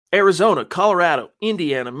Arizona, Colorado,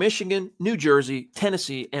 Indiana, Michigan, New Jersey,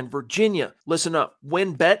 Tennessee, and Virginia. Listen up.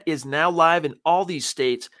 WynnBET is now live in all these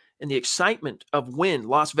states, and the excitement of Wynn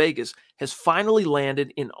Las Vegas has finally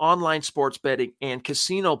landed in online sports betting and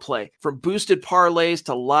casino play. From boosted parlays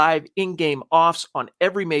to live in-game offs on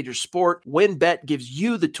every major sport, WynnBET gives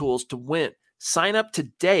you the tools to win. Sign up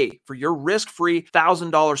today for your risk-free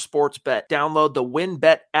 $1,000 sports bet. Download the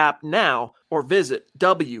WynnBET app now or visit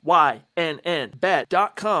wynnbet.com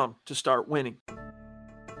to start winning.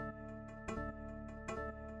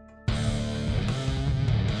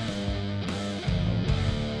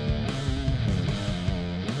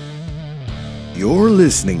 You're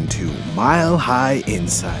listening to Mile High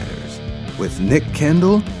Insiders with Nick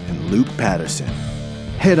Kendall and Luke Patterson.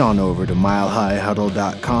 Head on over to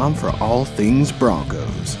milehighhuddle.com for all things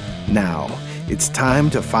Broncos. Now, it's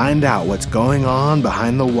time to find out what's going on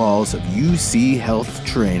behind the walls of UC Health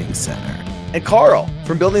Training Center. And Carl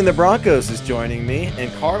from Building the Broncos is joining me.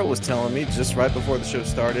 And Carl was telling me just right before the show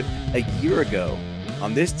started, a year ago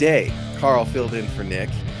on this day, Carl filled in for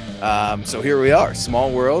Nick. So here we are,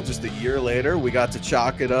 small world, just a year later. We got to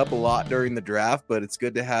chalk it up a lot during the draft, but it's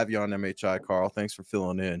good to have you on MHI, Carl. Thanks for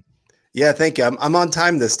filling in. Yeah, thank you. I'm on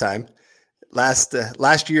time this time. Last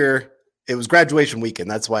year, it was graduation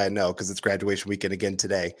weekend. That's why I know, because it's graduation weekend again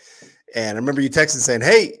today. And I remember you texting saying,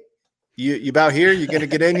 hey, you about here? You going to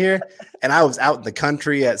get in here? And I was out in the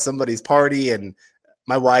country at somebody's party, and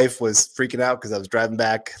my wife was freaking out because I was driving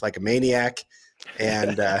back like a maniac.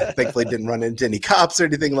 And thankfully didn't run into any cops or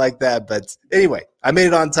anything like that. But anyway, I made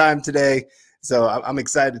it on time today. So I'm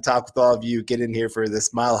excited to talk with all of you, get in here for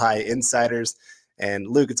this Mile High Insiders. And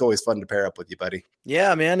Luke, it's always fun to pair up with you, buddy.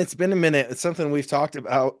 Yeah, man, it's been a minute. It's something we've talked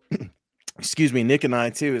about. Excuse me, Nick and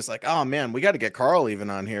I too. It's like, oh man, we got to get Carl even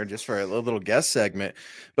on here just for a little guest segment.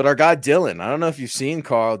 But our guy Dylan, I don't know if you've seen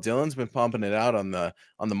Carl. Dylan's been pumping it out on the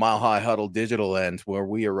Mile High Huddle digital end, where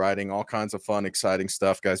we are writing all kinds of fun, exciting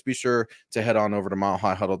stuff. Guys, be sure to head on over to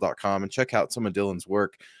milehighhuddle.com and check out some of Dylan's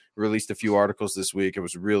work. Released a few articles this week. I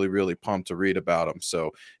was really, really pumped to read about them.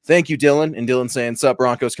 So thank you, Dylan. And Dylan saying, sup,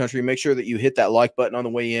 Broncos country. Make sure that you hit that like button on the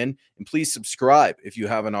way in, and please subscribe if you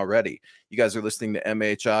haven't already. You guys are listening to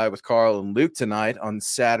MHI with Carl and Luke tonight on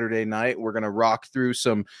Saturday night. We're going to rock through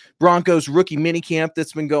some Broncos rookie minicamp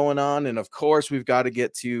that's been going on. And of course, we've got to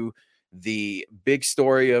get to the big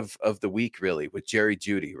story of the week, really, with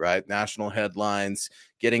Jeudy, right? National headlines,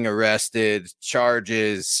 getting arrested,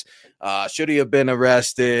 charges, should he have been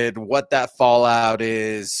arrested, what that fallout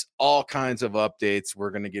is, all kinds of updates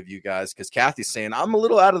we're going to give you guys, because Kathy's saying, I'm a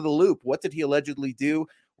little out of the loop. What did he allegedly do?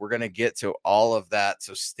 We're going to get to all of that,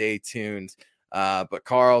 so stay tuned. But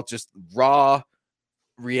Carl, just raw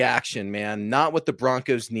reaction, man, not what the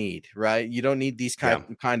Broncos need, right? You don't need these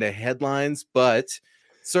kind of headlines, but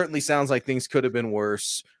certainly sounds like things could have been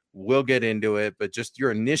worse. We'll get into it, but just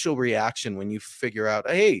your initial reaction when you figure out,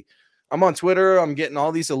 hey, I'm on Twitter, I'm getting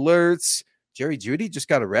all these alerts. Jeudy just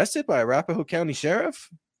got arrested by a Arapahoe County sheriff.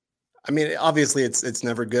 I mean, obviously it's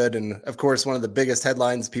never good. And of course, one of the biggest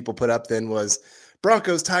headlines people put up then was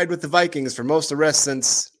Broncos tied with the Vikings for most arrests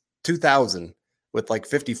since 2000 with like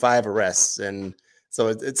 55 arrests. And so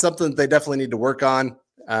it's something that they definitely need to work on.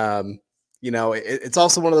 It's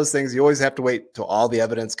also one of those things you always have to wait till all the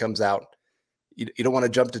evidence comes out. You don't want to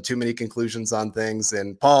jump to too many conclusions on things.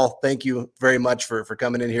 And Paul, thank you very much for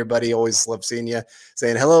coming in here, buddy. Always love seeing you.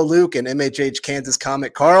 Saying hello, Luke, and MHH Kansas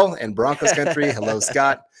Comic Carl, and Broncos Country. Hello,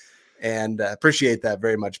 Scott. And appreciate that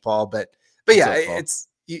very much, Paul. But yeah, it's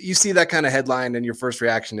you see that kind of headline and your first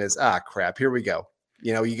reaction is, crap, here we go.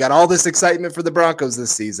 You got all this excitement for the Broncos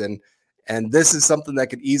this season, and this is something that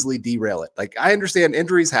could easily derail it. Like, I understand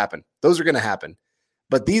injuries happen. Those are going to happen.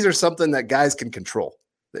 But these are something that guys can control.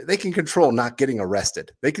 They can control not getting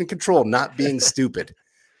arrested. They can control not being stupid.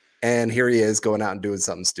 And here he is going out and doing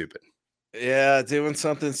something stupid. Yeah, doing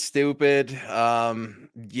something stupid.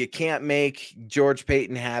 You can't make George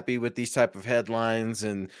Payton happy with these type of headlines.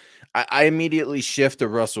 And I immediately shift to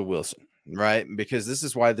Russell Wilson, right? Because this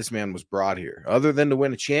is why this man was brought here. Other than to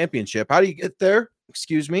win a championship, how do you get there?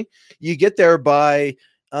 Excuse me. You get there by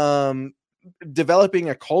developing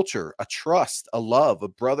a culture, a trust, a love, a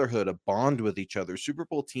brotherhood, a bond with each other. Super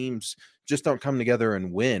Bowl teams just don't come together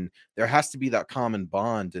and win. There has to be that common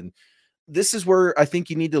bond. And this is where I think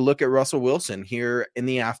you need to look at Russell Wilson here in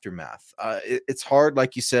the aftermath. It's hard,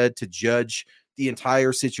 like you said, to judge the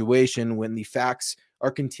entire situation when the facts are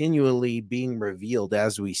continually being revealed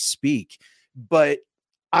as we speak. But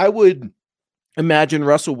I would imagine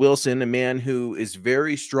Russell Wilson, a man who is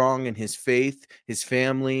very strong in his faith, his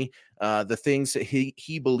family, the things that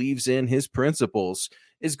he believes in, his principles,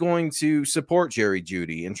 is going to support Jerry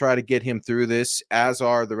Jeudy and try to get him through this, as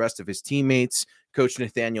are the rest of his teammates. Coach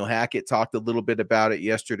Nathaniel Hackett talked a little bit about it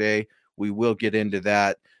yesterday. We will get into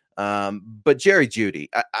that. But Jerry Jeudy,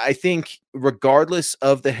 I think regardless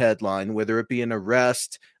of the headline, whether it be an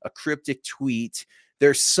arrest, a cryptic tweet,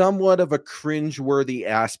 there's somewhat of a cringeworthy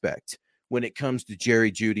aspect when it comes to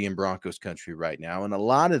Jerry Jeudy in Broncos country right now. And a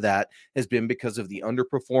lot of that has been because of the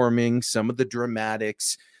underperforming, some of the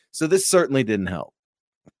dramatics. So this certainly didn't help.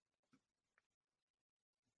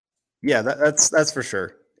 Yeah, that's for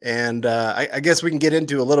sure. And I guess we can get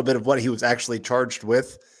into a little bit of what he was actually charged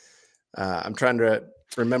with. I'm trying to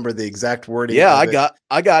remember the exact wording. Yeah,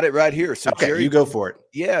 I got it right here. So okay, Jerry, you go for it.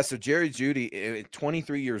 Yeah, so Jerry Jeudy,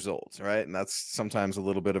 23 years old, right? And that's sometimes a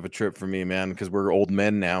little bit of a trip for me, man, because we're old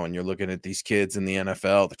men now, and you're looking at these kids in the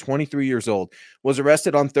NFL. The 23 years old was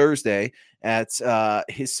arrested on Thursday at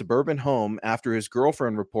his suburban home after his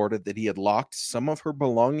girlfriend reported that he had locked some of her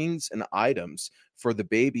belongings and items for the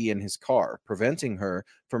baby in his car, preventing her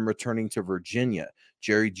from returning to Virginia.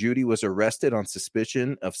 Jerry Jeudy was arrested on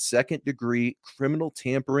suspicion of second-degree criminal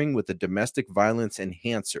tampering with a domestic violence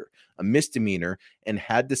enhancer, a misdemeanor, and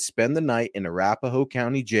had to spend the night in Arapahoe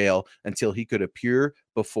County Jail until he could appear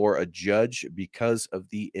before a judge because of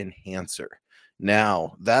the enhancer.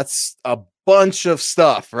 Now, that's a bunch of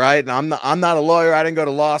stuff, right? And I'm not a lawyer. I didn't go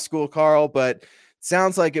to law school, Carl, but it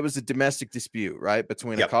sounds like it was a domestic dispute, right,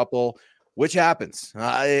 between a couple. Which happens.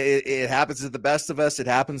 It happens to the best of us. It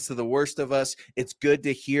happens to the worst of us. It's good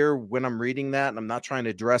to hear when I'm reading that, and I'm not trying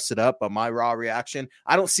to dress it up, but my raw reaction,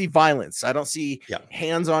 I don't see violence. I don't see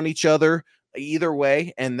hands on each other either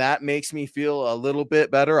way, and that makes me feel a little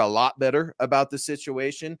bit better, a lot better about the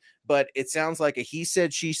situation. But it sounds like a he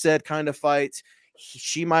said, she said kind of fight.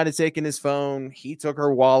 She might have taken his phone. He took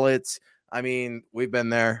her wallet. I mean, we've been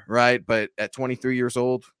there, right? But at 23 years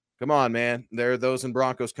old, come on, man. There are those in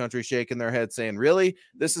Broncos country shaking their head saying, really?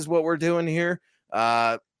 This is what we're doing here?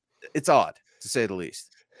 It's odd, to say the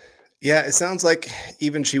least. Yeah, it sounds like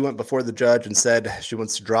even she went before the judge and said she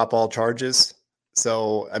wants to drop all charges.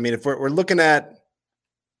 So, I mean, if we're looking at,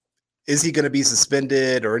 is he going to be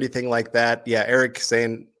suspended or anything like that? Yeah, Eric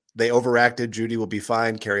saying they overacted. Jeudy will be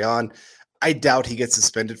fine. Carry on. I doubt he gets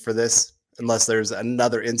suspended for this unless there's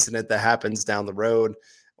another incident that happens down the road,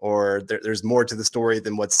 or there's more to the story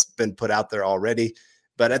than what's been put out there already.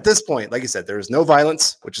 But at this point, like I said, there is no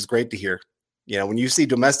violence, which is great to hear. You know, when you see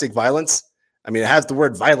domestic violence, I mean, it has the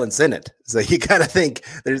word violence in it. So you kind of think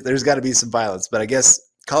there's got to be some violence. But I guess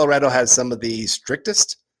Colorado has some of the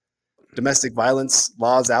strictest domestic violence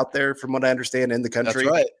laws out there, from what I understand, in the country.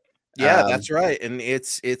 That's right. Yeah, that's right. And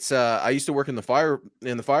it's I used to work in the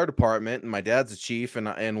fire department, and my dad's a chief,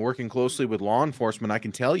 and working closely with law enforcement, I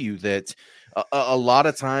can tell you that a lot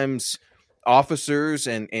of times officers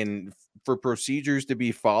and for procedures to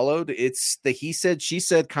be followed, it's the he said, she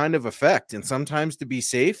said kind of effect. And sometimes to be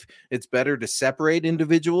safe, it's better to separate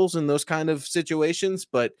individuals in those kind of situations.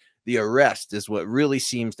 But the arrest is what really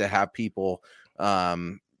seems to have people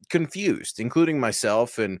confused, including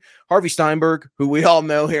myself and Harvey Steinberg, who we all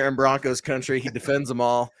know here in Broncos country. He defends them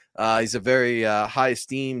all. He's a very high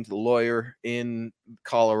esteemed lawyer in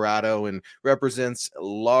Colorado and represents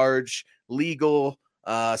large legal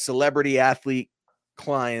celebrity athlete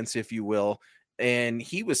clients, if you will. And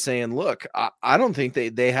he was saying, look, I don't think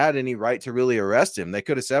they had any right to really arrest him. They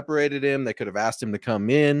could have separated him. They could have asked him to come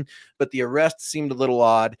in, but the arrest seemed a little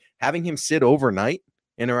odd. Having him sit overnight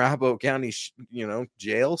in Arapahoe County,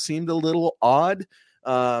 jail seemed a little odd.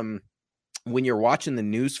 When you're watching the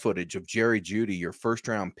news footage of Jerry Jeudy, your first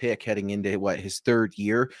round pick heading into his third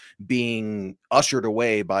year, being ushered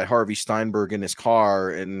away by Harvey Steinberg in his car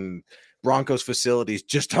and Broncos facilities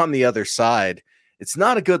just on the other side, it's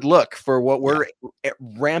not a good look for what we're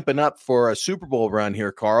ramping up for a Super Bowl run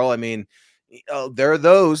here, Carl. I mean, there are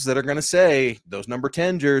those that are going to say those number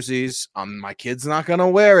 10 jerseys, my kid's not going to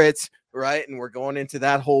wear it. Right. And we're going into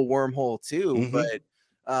that whole wormhole too. Mm-hmm.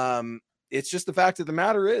 But it's just the fact of the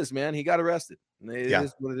matter is, man, he got arrested. It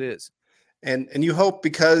is what it is. And you hope,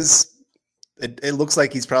 because it looks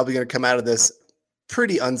like he's probably going to come out of this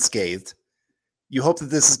pretty unscathed. You hope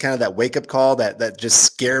that this is kind of that wake up call, that just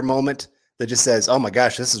scare moment that just says, oh my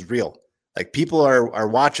gosh, this is real. Like, people are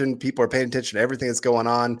watching, people are paying attention to everything that's going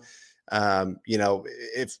on.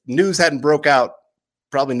 If news hadn't broke out,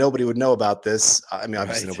 probably nobody would know about this. I mean,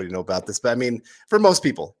 obviously nobody know about this, but I mean, for most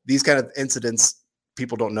people, these kind of incidents,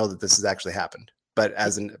 people don't know that this has actually happened. But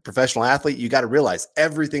as a professional athlete, you got to realize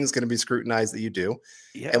everything's going to be scrutinized that you do.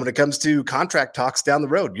 Yeah. And when it comes to contract talks down the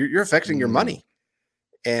road, you're affecting your money.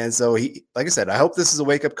 And so he, like I said, I hope this is a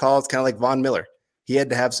wake up call. It's kind of like Von Miller. He had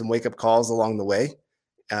to have some wake up calls along the way.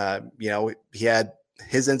 He had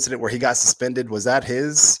his incident where he got suspended, was that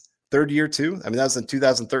his third year too? I mean, that was in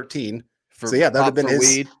 2013. So yeah, that would have been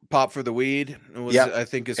his pop for the weed. Was I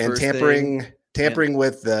think his and first tampering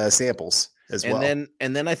with samples as well.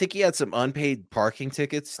 And then I think he had some unpaid parking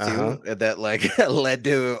tickets too that like led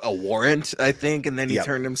to a warrant, I think, and then he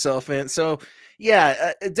turned himself in. So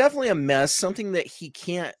yeah, definitely a mess, something that he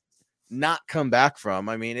can't not come back from.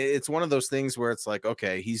 I mean, it's one of those things where it's like,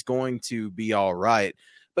 okay, he's going to be all right,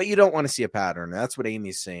 but you don't want to see a pattern. That's what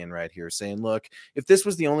Amy's saying right here, saying, look, if this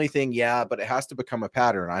was the only thing, but it has to become a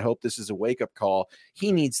pattern. I hope this is a wake-up call.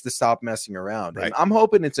 He needs to stop messing around. Right. And I'm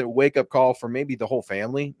hoping it's a wake-up call for maybe the whole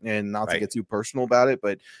family, and not to get too personal about it,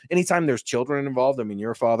 but anytime there's children involved, I mean,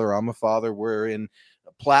 you're a father, I'm a father, we're in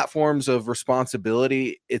platforms of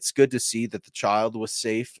responsibility. It's good to see that the child was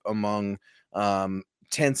safe among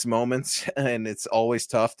tense moments, and it's always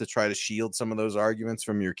tough to try to shield some of those arguments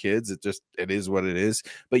from your kids. It is what it is,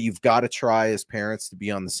 but you've got to try as parents to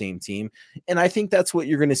be on the same team. And I think that's what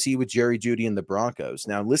you're going to see with Jerry Jeudy and the Broncos.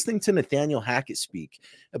 Now, listening to Nathaniel Hackett speak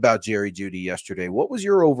about Jerry Jeudy yesterday, what was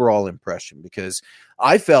your overall impression? Because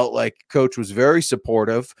I felt like coach was very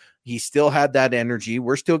supportive. He still had that energy.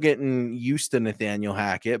 We're still getting used to Nathaniel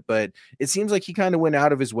Hackett, but it seems like he kind of went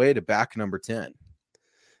out of his way to back number 10.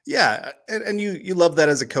 Yeah, and you love that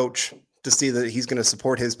as a coach, to see that he's going to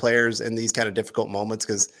support his players in these kind of difficult moments,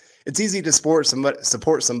 because it's easy to support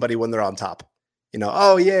somebody when they're on top.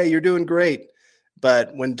 Oh yeah, you're doing great, but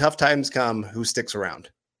when tough times come, who sticks around?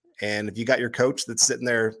 And if you got your coach that's sitting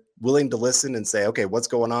there willing to listen and say, okay, what's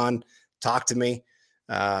going on? Talk to me,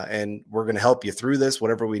 and we're going to help you through this,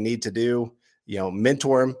 whatever we need to do.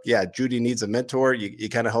 Mentor him. Yeah, Jeudy needs a mentor. You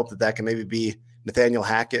kind of hope that can maybe be Nathaniel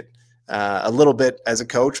Hackett. A little bit as a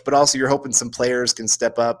coach, but also you're hoping some players can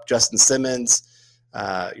step up. Justin Simmons,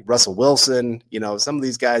 Russell Wilson, some of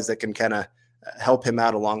these guys that can kind of help him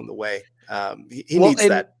out along the way. He needs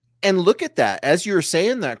that. And look at that. As you were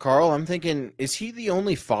saying that, Carl, I'm thinking, is he the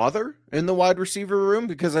only father in the wide receiver room?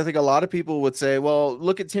 Because I think a lot of people would say, well,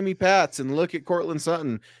 look at Timmy Pats and look at Cortland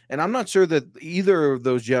Sutton. And I'm not sure that either of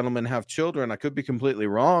those gentlemen have children. I could be completely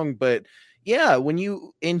wrong, but yeah,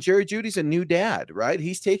 and Jerry Jeudy's a new dad, right?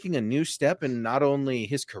 He's taking a new step in not only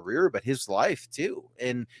his career, but his life too.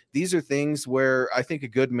 And these are things where I think a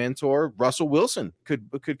good mentor, Russell Wilson,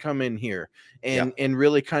 could come in here and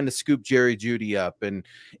really kind of scoop Jerry Jeudy up. And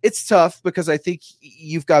it's tough because I think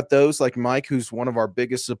you've got those like Mike, who's one of our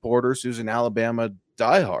biggest supporters, who's an Alabama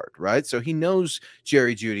diehard, right? So he knows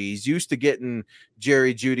Jerry Jeudy. He's used to getting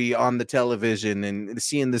Jerry Jeudy on the television and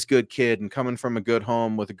seeing this good kid and coming from a good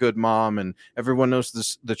home with a good mom, and everyone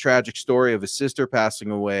knows the tragic story of his sister passing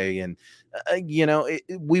away. And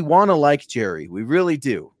we want to like Jerry, we really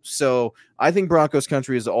do. So I think Broncos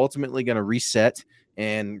country is ultimately going to reset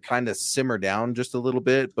and kind of simmer down just a little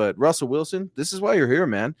bit. But Russell Wilson, this is why you're here,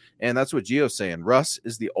 man. And that's what Gio's saying. Russ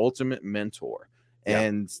is the ultimate mentor.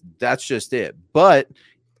 And that's just it. But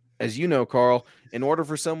as you know, Carl, in order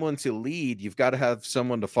for someone to lead, you've got to have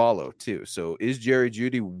someone to follow too. So is Jerry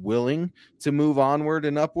Jeudy willing to move onward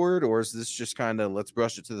and upward, or is this just kind of let's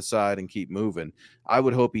brush it to the side and keep moving? I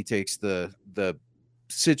would hope he takes the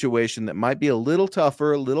situation that might be a little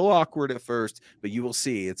tougher, a little awkward at first, but you will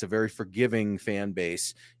see it's a very forgiving fan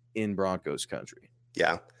base in Broncos country.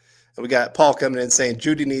 Yeah. And we got Paul coming in saying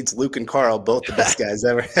Jeudy needs Luke and Carl, both the best guys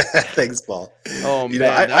ever. Thanks, Paul. Oh,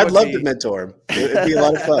 man. I'd love to mentor him. It'd be a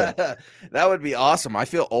lot of fun. That would be awesome. I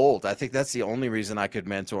feel old. I think that's the only reason I could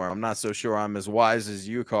mentor him. I'm not so sure I'm as wise as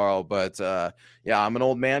you, Carl, but I'm an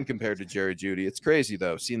old man compared to Jerry Jeudy. It's crazy,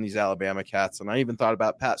 though, seeing these Alabama cats. And I even thought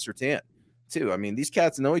about Pat Surtain, too. I mean, these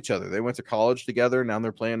cats know each other. They went to college together. Now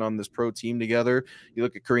they're playing on this pro team together. You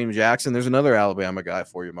look at Kareem Jackson. There's another Alabama guy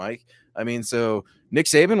for you, Mike. I mean, so Nick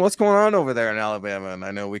Saban, what's going on over there in Alabama? And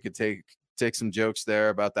I know we could take some jokes there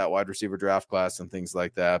about that wide receiver draft class and things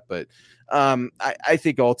like that. But I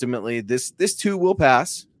think ultimately this too will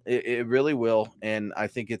pass. It really will. And I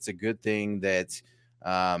think it's a good thing that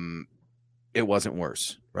it wasn't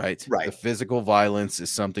worse, right? Right. The physical violence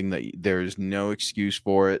is something that there's no excuse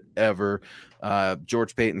for it ever.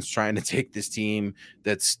 George Payton's trying to take this team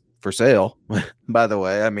that's for sale, by the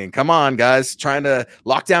way. I mean, come on, guys, trying to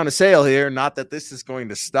lock down a sale here. Not that this is going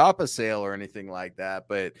to stop a sale or anything like that,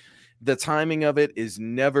 but the timing of it is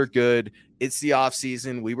never good. It's the off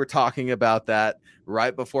season. We were talking about that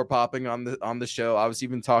right before popping on the show. I was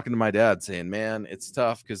even talking to my dad saying, man, it's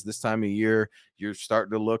tough because this time of year, you're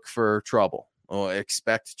starting to look for trouble. Or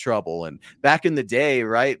expect trouble. And back in the day,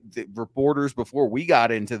 right, the reporters before we got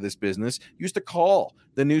into this business used to call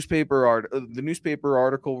the newspaper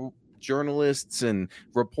article journalists and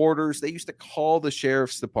reporters, they used to call the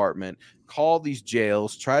sheriff's department, call these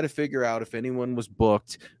jails, try to figure out if anyone was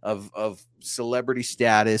booked of celebrity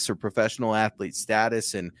status or professional athlete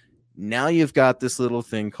status. And now you've got this little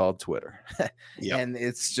thing called Twitter. Yep. And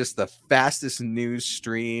it's just the fastest news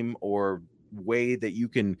stream or way that you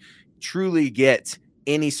can truly get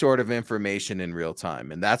any sort of information in real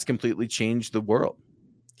time. And that's completely changed the world.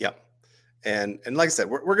 Yep. And like I said,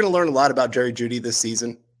 we're going to learn a lot about Jerry Jeudy this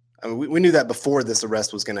season. I mean, we knew that before this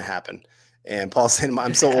arrest was going to happen. And Paul saying,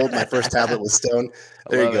 I'm so old, my first tablet was stone.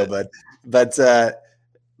 There you go, bud. But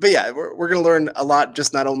yeah, we're going to learn a lot,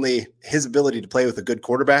 just not only his ability to play with a good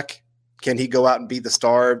quarterback. Can he go out and be the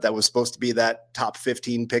star that was supposed to be that top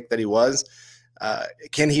 15 pick that he was?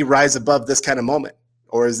 Can he rise above this kind of moment?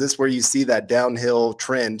 Or is this where you see that downhill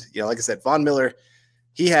trend? You know, like I said, Von Miller,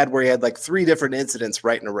 he had like 3 different incidents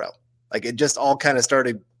right in a row. Like it just all kind of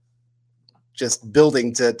started just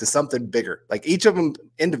building to something bigger. Like each of them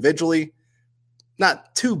individually,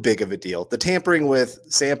 not too big of a deal. The tampering with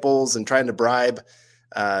samples and trying to bribe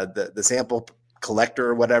the sample collector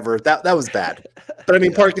or whatever, that was bad. But I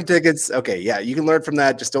mean, parking tickets, okay, yeah, you can learn from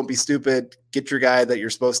that. Just don't be stupid. Get your guy that's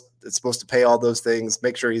supposed to pay all those things.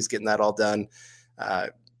 Make sure he's getting that all done.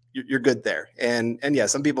 You're good there. And yeah,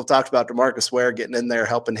 some people talked about DeMarcus Ware getting in there,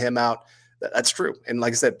 helping him out. That's true. And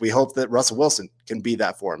like I said, we hope that Russell Wilson can be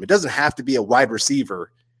that for him. It doesn't have to be a wide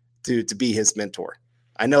receiver to be his mentor.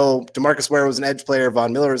 I know DeMarcus Ware was an edge player,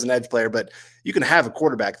 Von Miller was an edge player, but you can have a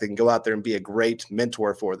quarterback that can go out there and be a great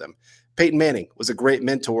mentor for them. Peyton Manning was a great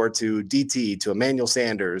mentor to DT, to Emmanuel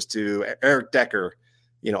Sanders, to Eric Decker.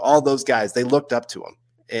 You know, all those guys, they looked up to him.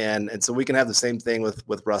 And so we can have the same thing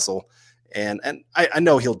with Russell. And I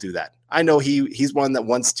know he'll do that. I know he's one that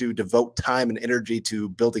wants to devote time and energy to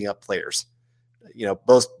building up players, you know,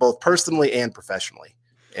 both personally and professionally.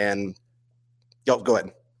 And go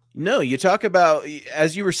ahead. No, you talk about,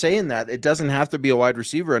 as you were saying that, it doesn't have to be a wide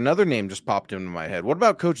receiver. Another name just popped into my head. What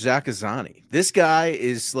about Coach Zach Azzanni? This guy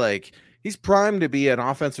is like, he's primed to be an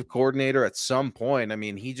offensive coordinator at some point. I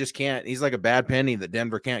mean, he just can't. He's like a bad penny that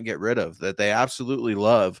Denver can't get rid of, that they absolutely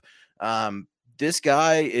love. This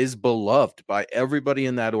guy is beloved by everybody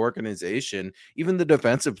in that organization, even the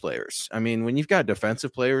defensive players. I mean, when you've got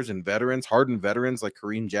defensive players and veterans, hardened veterans like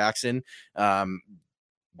Kareem Jackson,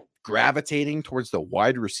 gravitating towards the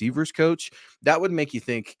wide receivers coach, that would make you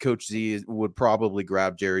think Coach Z would probably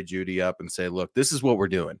grab Jerry Jeudy up and say, look, this is what we're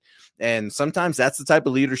doing. And sometimes that's the type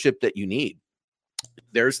of leadership that you need.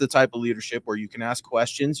 There's the type of leadership where you can ask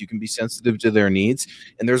questions, you can be sensitive to their needs.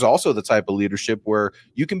 And there's also the type of leadership where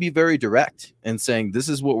you can be very direct and saying, this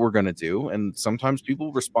is what we're going to do. And sometimes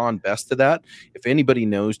people respond best to that. If anybody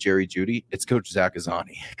knows Jerry Jeudy, it's Coach Zach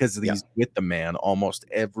Azzanni, because he's with the man almost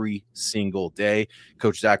every single day.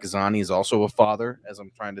 Coach Zach Azzanni is also a father, as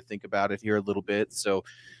I'm trying to think about it here a little bit. So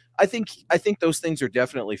I think those things are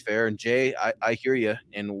definitely fair. And Jay, I hear you.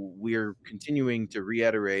 And we're continuing to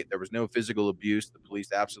reiterate there was no physical abuse. The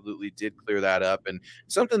police absolutely did clear that up. And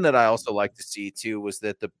something that I also like to see too was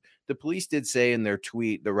that the police did say in their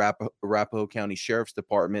tweet, the Arapahoe County Sheriff's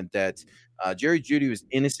Department, that Jerry Jeudy was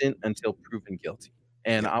innocent until proven guilty.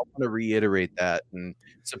 And I want to reiterate that and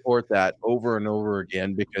support that over and over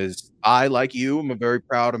again, because I, like you, am a very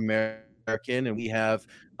proud American, and we have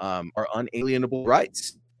our unalienable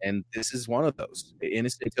rights. And this is one of those,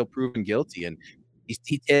 innocent until proven guilty. And these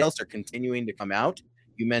details are continuing to come out.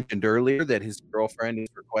 You mentioned earlier that his girlfriend is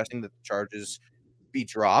requesting that the charges be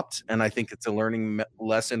dropped. And I think it's a learning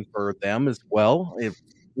lesson for them as well. It's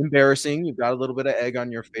embarrassing. You've got a little bit of egg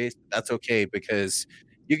on your face. That's okay, because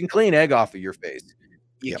you can clean egg off of your face.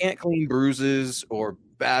 You can't clean bruises or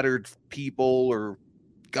battered people, or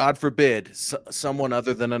God forbid someone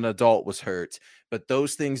other than an adult was hurt. But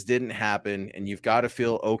those things didn't happen, and you've got to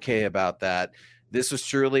feel okay about that. This was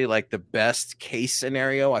surely like the best case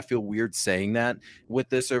scenario. I feel weird saying that with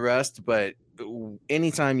this arrest, but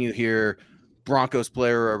anytime you hear Broncos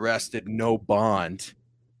player arrested, no bond,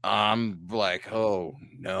 I'm like, oh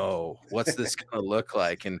no, what's this going to look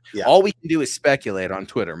like? And all we can do is speculate on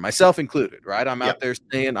Twitter, myself included, right? I'm out there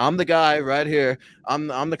saying, I'm the guy right here. I'm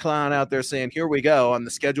the clown out there saying, here we go. On the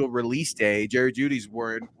scheduled release day, Jerry Jeudy's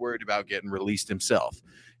worried about getting released himself,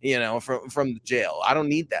 you know, from the jail. I don't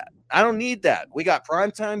need that. We got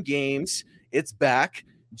primetime games. It's back.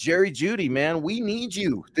 Jerry Jeudy, man, we need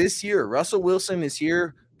you this year. Russell Wilson is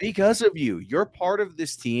here because of you. You're part of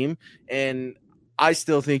this team, and I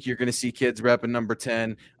still think you're going to see kids repping number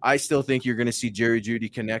 10. I still think you're going to see Jerry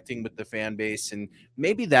Jeudy connecting with the fan base, and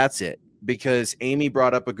maybe that's it, because Amy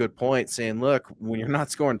brought up a good point saying, look, when you're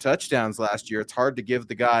not scoring touchdowns last year, it's hard to give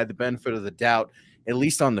the guy the benefit of the doubt, at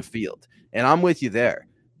least on the field. And I'm with you there.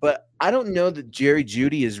 But I don't know that Jerry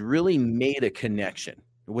Jeudy has really made a connection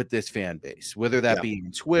with this fan base, whether that be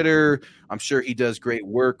on Twitter. I'm sure he does great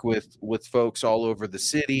work with folks all over the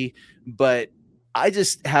city, but I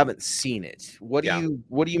just haven't seen it. What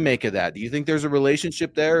do you make of that? Do you think there's a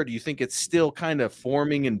relationship there, or do you think it's still kind of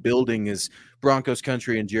forming and building as Broncos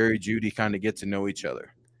country and Jerry Jeudy kind of get to know each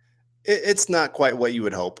other? It's not quite what you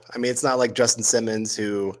would hope. I mean, it's not like Justin Simmons,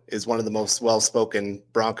 who is one of the most well-spoken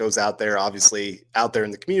Broncos out there, obviously out there in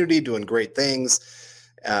the community doing great things.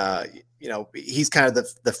 He's kind of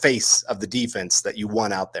the face of the defense that you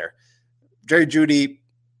want out there. Jerry Jeudy,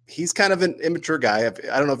 he's kind of an immature guy.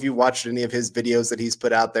 I don't know if you watched any of his videos that he's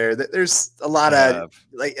put out there. There's a lot of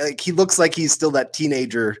like he looks like he's still that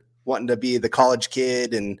teenager wanting to be the college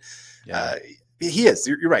kid, and he is.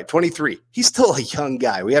 You're right. 23. He's still a young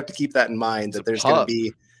guy. We have to keep that in mind, that there's going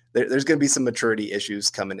to be some maturity issues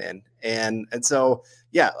coming in. And so,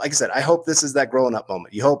 like I said, I hope this is that growing up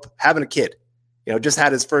moment. You hope having a kid, just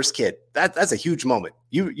had his first kid. That's a huge moment.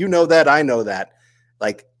 You know that, I know that.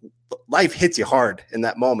 Like, life hits you hard in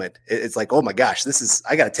that moment. It's like, oh my gosh,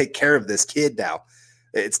 I got to take care of this kid now.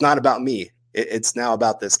 It's not about me. It's now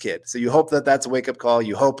about this kid. So you hope that that's a wake up call.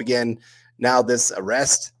 You hope, again, now this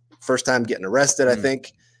arrest, first time getting arrested, I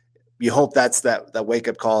think, you hope that's that wake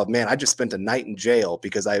up call of, man, I just spent a night in jail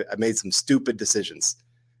because I made some stupid decisions.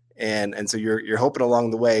 And so you're hoping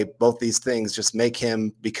along the way, both these things just make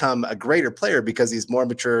him become a greater player because he's more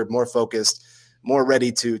mature, more focused, more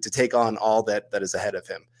ready to take on all that is ahead of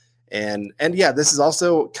him. And this is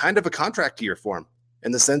also kind of a contract year for him,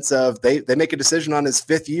 in the sense of they make a decision on his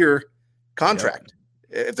 5th year contract,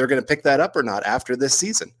 if they're going to pick that up or not after this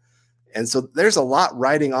season. And so there's a lot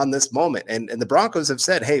riding on this moment. And the Broncos have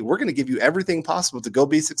said, hey, we're going to give you everything possible to go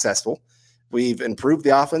be successful. We've improved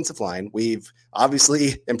the offensive line. We've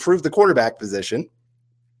obviously improved the quarterback position.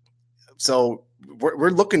 So we're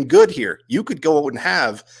looking good here. You could go and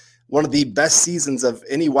have one of the best seasons of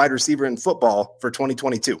any wide receiver in football for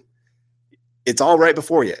 2022. It's all right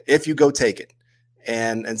before you if you go take it.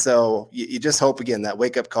 And so you just hope, again, that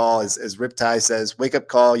wake-up call, as Riptide says, wake-up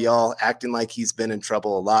call, y'all, acting like he's been in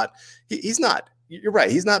trouble a lot. He's not. You're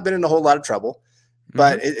right. He's not been in a whole lot of trouble.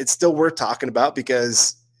 But it's still worth talking about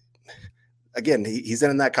because, again, he's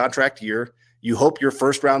in that contract year. You hope your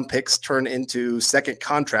first-round picks turn into second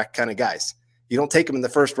contract kind of guys. You don't take them in the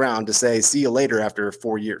first round to say, see you later after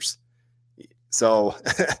 4 years. So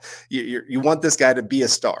you want this guy to be a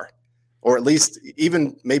star, or at least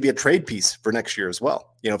even maybe a trade piece for next year as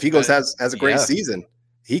well. If he goes has a great season,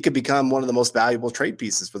 he could become one of the most valuable trade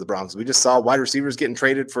pieces for the Broncos. We just saw wide receivers getting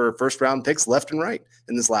traded for first-round picks left and right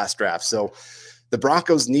in this last draft. So the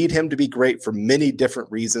Broncos need him to be great for many different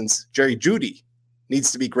reasons. Jerry Jeudy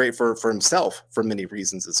needs to be great for himself for many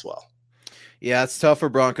reasons as well. Yeah, it's tough for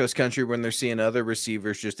Broncos country when they're seeing other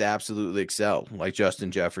receivers just absolutely excel, like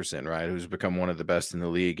Justin Jefferson, right, who's become one of the best in the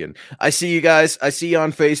league. And I see you guys. I see you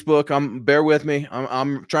on Facebook. Bear with me.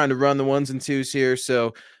 I'm trying to run the 1s and 2s here,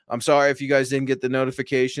 so I'm sorry if you guys didn't get the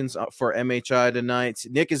notifications for MHI tonight.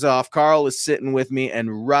 Nick is off. Carl is sitting with me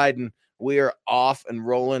and riding. We are off and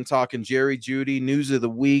rolling, talking Jerry Jeudy, news of the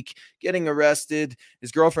week, getting arrested.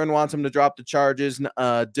 His girlfriend wants him to drop the charges.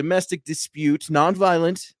 Domestic dispute,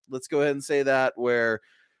 nonviolent. Let's go ahead and say that, where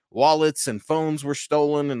wallets and phones were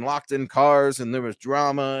stolen and locked in cars, and there was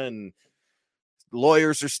drama, and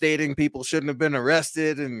lawyers are stating people shouldn't have been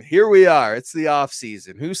arrested. And here we are. It's the off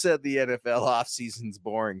season. Who said the NFL off season's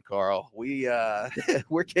boring, Carl?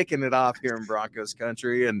 We're kicking it off here in Broncos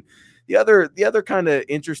country. And the other kind of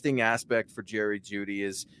interesting aspect for Jerry Jeudy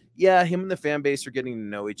is, him and the fan base are getting to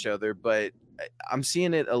know each other, but I'm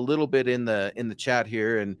seeing it a little bit in the chat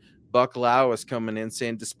here. And Buck Lau is coming in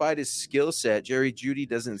saying, despite his skill set, Jerry Jeudy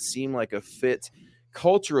doesn't seem like a fit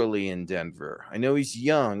culturally in Denver. I know he's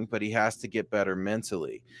young, but he has to get better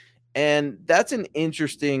mentally. And that's an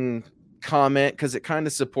interesting comment because it kind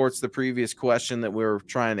of supports the previous question that we were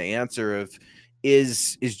trying to answer of,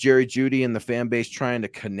 is Jerry Jeudy and the fan base trying to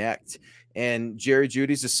connect? And Jerry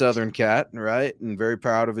Judy's a Southern cat, right? And very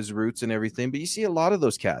proud of his roots and everything. But you see a lot of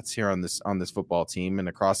those cats here on this football team and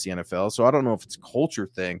across the NFL. So I don't know if it's a culture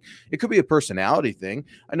thing. It could be a personality thing.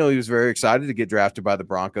 I know he was very excited to get drafted by the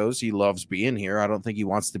Broncos. He loves being here. I don't think he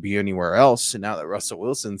wants to be anywhere else. And now that Russell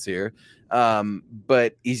Wilson's here,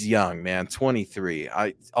 but he's young, man, 23.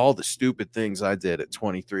 All the stupid things I did at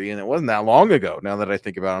 23, and it wasn't that long ago. Now that I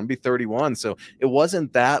think about it, I'm gonna be 31, so it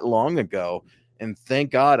wasn't that long ago. And thank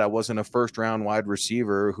God I wasn't a first-round wide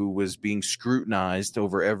receiver who was being scrutinized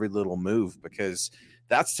over every little move, because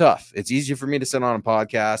that's tough. It's easier for me to sit on a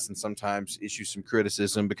podcast and sometimes issue some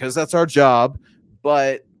criticism because that's our job.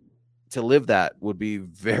 But to live that would be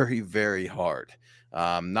very, very hard.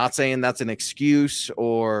 Not saying that's an excuse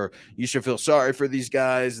or you should feel sorry for these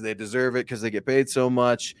guys. They deserve it because they get paid so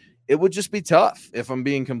much. It would just be tough if I'm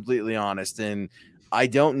being completely honest. And I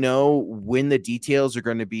don't know when the details are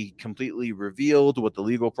going to be completely revealed, what the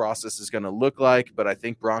legal process is going to look like. But I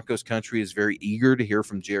think Broncos country is very eager to hear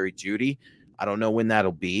from Jerry Jeudy. I don't know when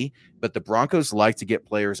that'll be, but the Broncos like to get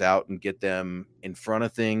players out and get them in front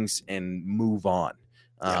of things and move on.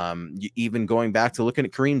 Yeah. Even going back to looking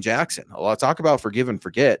at Kareem Jackson, a lot of talk about forgive and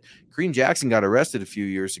forget. Kareem Jackson got arrested a few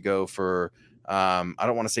years ago for, I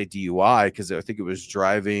don't want to say DUI because I think it was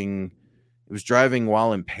driving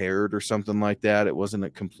while impaired or something like that. It wasn't a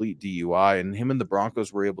complete DUI, and him and the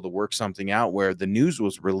Broncos were able to work something out where the news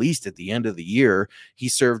was released at the end of the year. He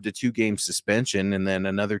served a 2-game suspension and then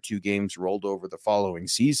another 2 games rolled over the following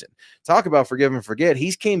season. Talk about forgive and forget.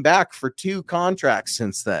 He's came back for 2 contracts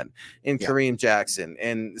since then in Kareem Jackson.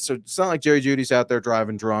 And so it's not like Jerry Jeudy's out there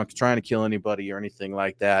driving drunk, trying to kill anybody or anything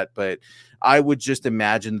like that. But I would just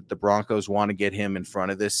imagine that the Broncos want to get him in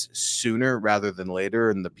front of this sooner rather than later.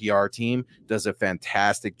 And the PR team does a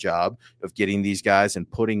fantastic job of getting these guys and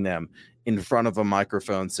putting them in front of a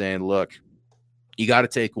microphone saying, look, you got to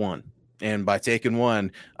take one. And by taking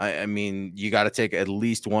one, I mean, you got to take at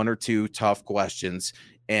least 1 or 2 tough questions.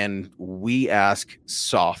 And we ask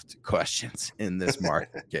soft questions in this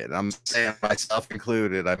market. I'm saying myself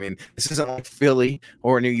included. I mean, this isn't like Philly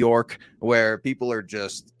or New York where people are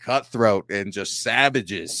just cutthroat and just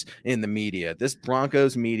savages in the media. This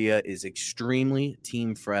Broncos media is extremely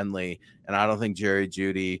team friendly. And I don't think Jerry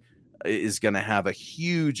Jeudy is going to have a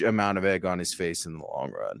huge amount of egg on his face in the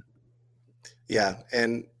long run. Yeah.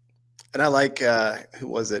 And I like, who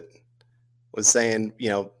was it, was saying,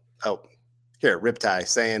 here, Riptide,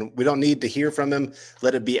 saying we don't need to hear from him.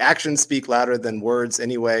 Let it be actions speak louder than words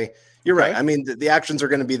anyway. You're right. I mean, the actions are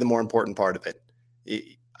going to be the more important part of it.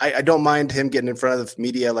 I don't mind him getting in front of the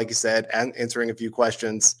media, like you said, and answering a few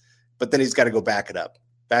questions, but then he's got to go back it up.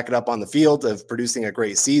 Back it up on the field of producing a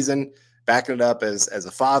great season, backing it up as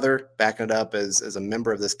a father, backing it up as a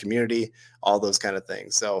member of this community, all those kind of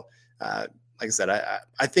things. So, like I said,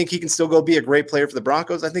 I think he can still go be a great player for the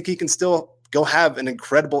Broncos. I think he can still go have an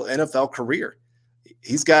incredible NFL career.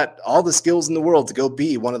 He's got all the skills in the world to go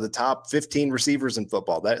be one of the top 15 receivers in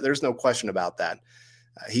football. There's no question about that.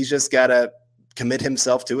 He's just got to commit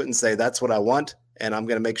himself to it and say, that's what I want. And I'm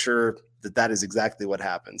going to make sure that is exactly what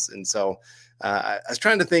happens. And so I was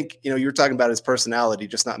trying to think, you were talking about his personality,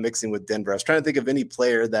 just not mixing with Denver. I was trying to think of any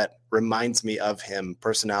player that reminds me of him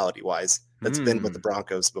personality wise that's been with the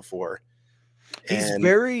Broncos before. He's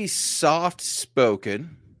very soft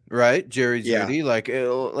spoken. Right, Jerry Jeudy.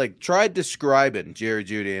 Like try describing Jerry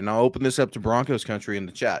Jeudy, and I'll open this up to Broncos country in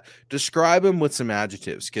the chat. Describe him with some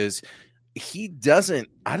adjectives, because he doesn't.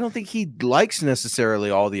 I don't think he likes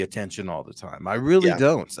necessarily all the attention all the time. I really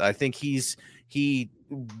don't. I think he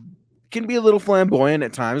can be a little flamboyant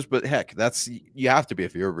at times, but heck, you have to be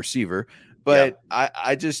if you're a receiver. But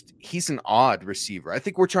he's an odd receiver. I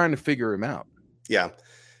think we're trying to figure him out. Yeah,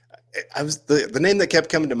 the name that kept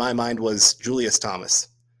coming to my mind was Julius Thomas.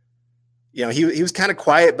 He was kind of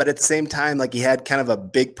quiet, but at the same time, like he had kind of a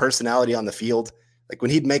big personality on the field. Like when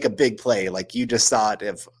he'd make a big play, like you just thought,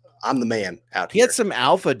 if I'm the man out here. He had some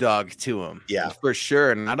alpha dog to him. Yeah, for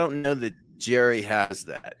sure. And I don't know that Jerry has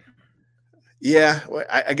that. Yeah,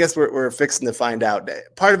 I guess we're fixing to find out.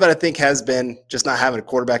 Part of it, I think, has been just not having a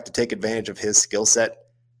quarterback to take advantage of his skill set.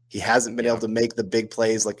 He hasn't been able to make the big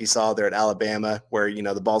plays like you saw there at Alabama, where,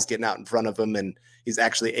 the ball's getting out in front of him and he's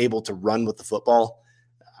actually able to run with the football.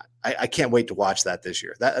 I can't wait to watch that this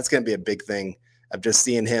year. That's going to be a big thing of just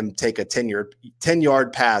seeing him take a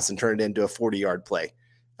 10-yard pass and turn it into a 40-yard play.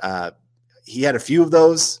 He had a few of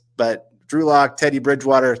those, but Drew Lock, Teddy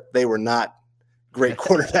Bridgewater, they were not great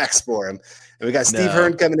quarterbacks for him. And we got Steve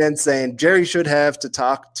Hearn coming in saying Jerry should have to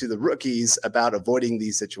talk to the rookies about avoiding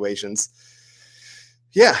these situations.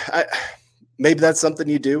 Yeah, maybe that's something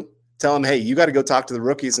you do. Tell them, hey, you got to go talk to the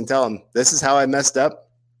rookies and tell them this is how I messed up.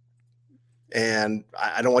 And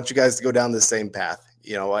I don't want you guys to go down the same path.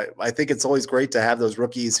 I think it's always great to have those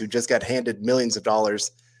rookies who just got handed millions of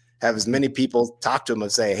dollars, have as many people talk to them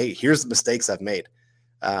and say, hey, here's the mistakes I've made.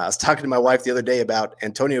 I was talking to my wife the other day about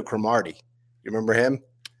Antonio Cromartie. You remember him?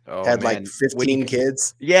 Oh, had like 15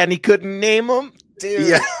 kids. Yeah, and he couldn't name them. Dude.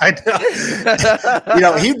 Yeah, I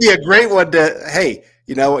know. He'd be a great one to, hey,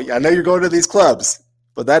 I know you're going to these clubs,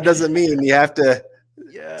 but that doesn't mean you have to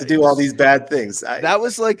do all these bad things. That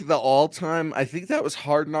was like the all-time, I think that was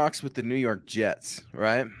Hard Knocks with the New York Jets,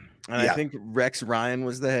 right? And I think Rex Ryan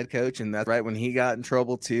was the head coach, and that's right when he got in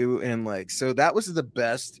trouble too. And so that was the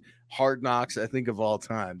best Hard Knocks, I think, of all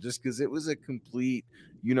time, just because it was a complete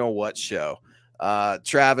you-know-what show.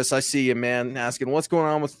 Travis, I see you, man, asking what's going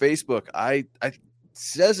on with Facebook. I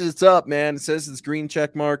says it's up, man. It says it's green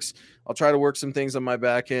check marks. I'll try to work some things on my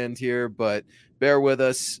back end here, but bear with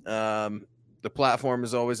us. The platform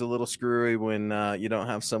is always a little screwy when you don't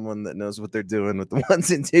have someone that knows what they're doing with the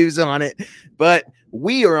ones and twos on it. But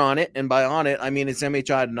we are on it, and by on it, I mean it's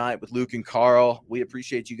MHI Tonight with Luke and Carl. We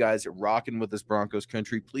appreciate you guys rocking with us, Broncos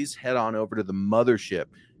country. Please head on over to the mothership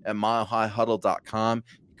at milehighhuddle.com.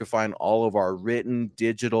 You can find all of our written,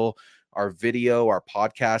 digital, our video, our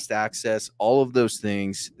podcast access, all of those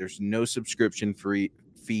things. There's no subscription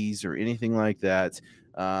fees or anything like that.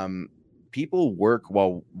 People work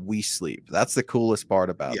while we sleep. That's the coolest part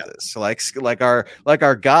about this. Like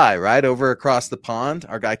our guy right over across the pond,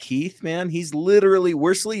 our guy Keith, man, he's literally,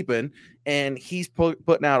 we're sleeping and he's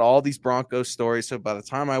putting out all these Broncos stories. So by the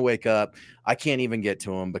time I wake up, I can't even get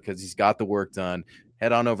to him because he's got the work done.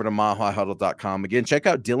 Head on over to milehighhuddle.com. Again, check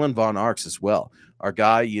out Dylan Von Arks as well. Our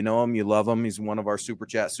guy, you know him, you love him. He's one of our Super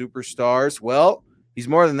Chat superstars. Well, he's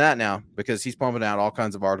more than that now because he's pumping out all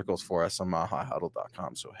kinds of articles for us on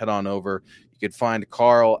milehighhuddle.com. So head on over. You can find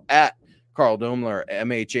Carl at Carl Domler,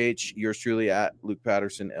 MHH, yours truly at Luke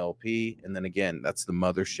Patterson, LP. And then again, that's the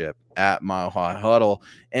mothership at Mile High Huddle.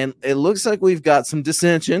 And it looks like we've got some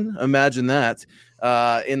dissension. Imagine that.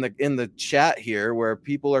 In the chat here where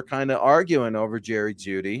people are kind of arguing over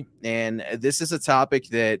Jeudy. And this is a topic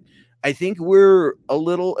that I think we're a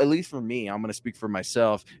little, at least for me, I'm going to speak for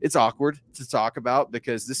myself. It's awkward to talk about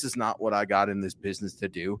because this is not what I got in this business to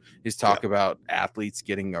do, is talk about athletes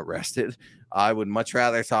getting arrested. I would much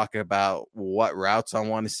rather talk about what routes I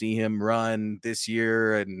want to see him run this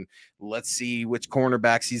year. And let's see which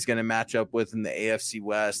cornerbacks he's going to match up with in the AFC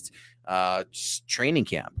West. Just training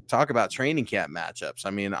camp. Talk about training camp matchups. I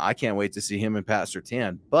mean, I can't wait to see him and Pat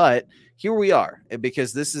Surtain. But here we are,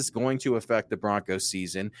 because this is going to affect the Broncos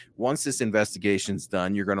season. Once this investigation's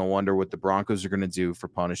done, you're going to wonder what the Broncos are going to do for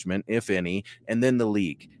punishment, if any, and then the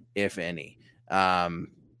league, if any.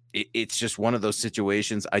 It's just one of those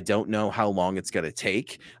situations. I don't know how long it's going to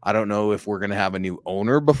take. I don't know if we're going to have a new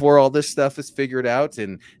owner before all this stuff is figured out,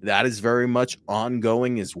 and that is very much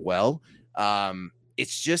ongoing as well.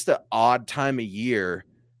 It's just an odd time of year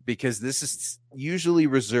because this is usually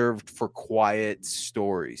reserved for quiet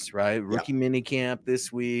stories, right? Rookie minicamp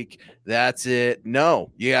this week. That's it.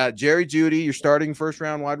 No, you got Jerry Jeudy, your starting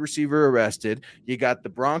first-round wide receiver, arrested. You got the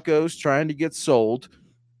Broncos trying to get sold.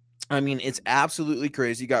 I mean, it's absolutely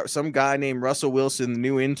crazy. You got some guy named Russell Wilson, the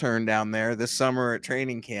new intern down there this summer at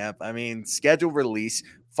training camp. I mean, schedule release,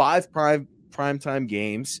 5 primetime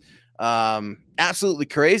games. Absolutely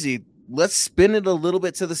crazy. Let's spin it a little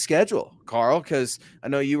bit to the schedule, Carl, because I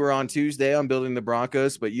know you were on Tuesday on Building the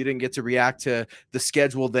Broncos, but you didn't get to react to the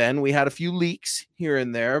schedule then. We had a few leaks here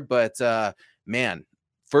and there, but man,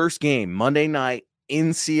 first game, Monday night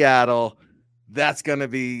in Seattle. That's going to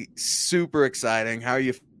be super exciting. How are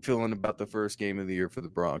you feeling about the first game of the year for the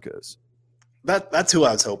Broncos? That's who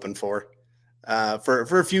I was hoping for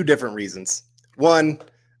a few different reasons. One,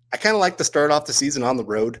 I kind of like to start off the season on the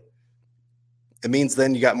road. It means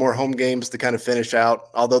then you got more home games to kind of finish out,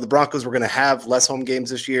 although the Broncos were going to have less home games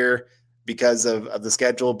this year because of the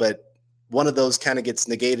schedule, but one of those kind of gets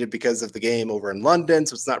negated because of the game over in London,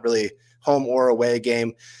 so it's not really home or away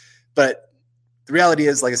game. But the reality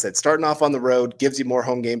is, like I said, starting off on the road gives you more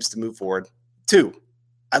home games to move forward. 2,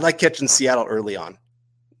 I like catching Seattle early on.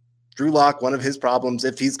 Drew Lock, one of his problems,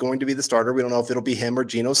 if he's going to be the starter, we don't know if it'll be him or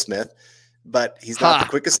Geno Smith, but he's not the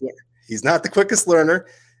quickest. He's not the quickest learner.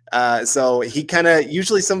 So he kind of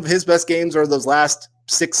usually some of his best games are those last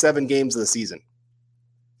 6-7 games of the season.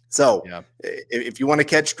 So if you want to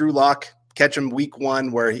catch Drew Lock, catch him week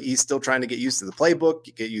 1 where he's still trying to get used to the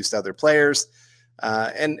playbook, get used to other players.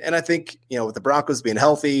 And I think, with the Broncos being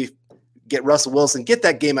healthy, get Russell Wilson, get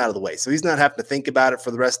that game out of the way. So he's not having to think about it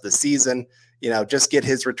for the rest of the season, just get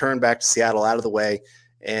his return back to Seattle out of the way.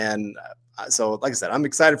 And so, like I said, I'm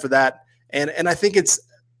excited for that. And I think it's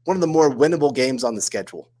one of the more winnable games on the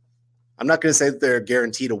schedule. I'm not going to say that they're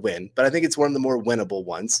guaranteed to win, but I think it's one of the more winnable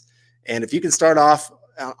ones. And if you can start off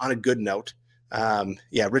on a good note,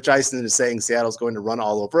 Rich Eisen is saying Seattle's going to run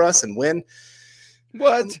all over us and win.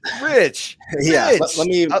 What, Rich? Yeah, Rich. Let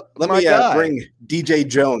me bring DJ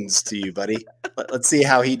Jones to you, buddy. Let's see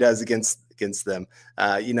how he does against them.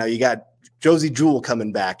 You got Josie Jewell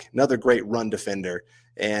coming back, another great run defender,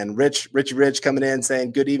 and Rich coming in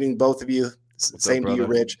saying good evening, both of you. Same to you,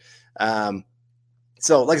 Rich.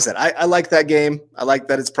 So, like I said, I like that game. I like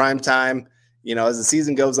that it's prime time. As the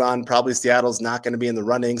season goes on, probably Seattle's not going to be in the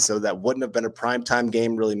running, so that wouldn't have been a prime time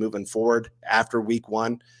game really moving forward after week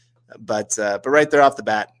 1. But right there off the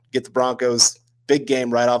bat, get the Broncos, big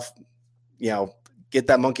game right off, get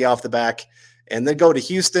that monkey off the back, and then go to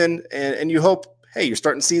Houston, and you hope, hey, you're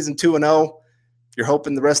starting season 2-0. You're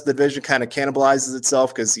hoping the rest of the division kind of cannibalizes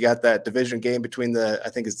itself because you got that division game between I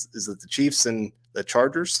think is it the Chiefs and the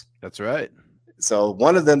Chargers? That's right. So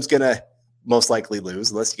one of them's going to most likely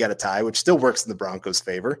lose unless you got a tie, which still works in the Broncos'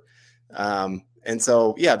 favor. And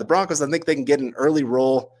so, the Broncos, I think they can get an early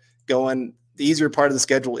roll going. The easier part of the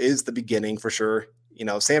schedule is the beginning for sure.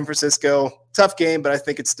 San Francisco, tough game, but I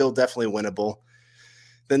think it's still definitely winnable.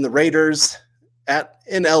 Then the Raiders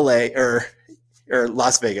in LA or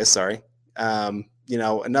Las Vegas, sorry.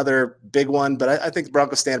 Another big one, but I think the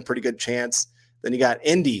Broncos stand a pretty good chance. Then you got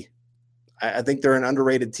Indy. I think they're an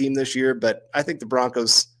underrated team this year, but I think the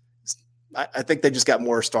Broncos, I think they just got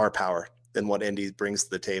more star power than what Indy brings to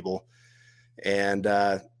the table. And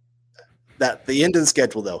that the end of the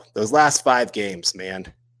schedule, though, those last 5 games,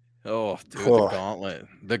 man. Oh, dude,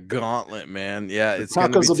 the gauntlet, man. Yeah, the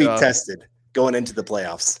Broncos will be tested going into the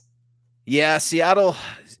playoffs. Yeah, Seattle.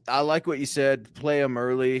 I like what you said. Play them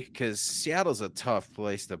early because Seattle's a tough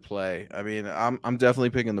place to play. I mean, I'm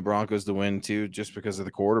definitely picking the Broncos to win too, just because of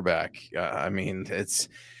the quarterback.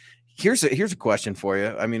 Here's a question for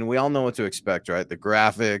you. I mean, we all know what to expect, right? The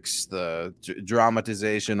graphics, the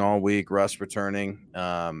dramatization all week, Russ returning.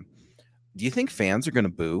 Do you think fans are going to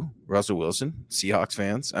boo Russell Wilson, Seahawks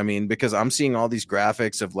fans? I mean, because I'm seeing all these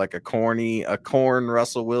graphics of like a corn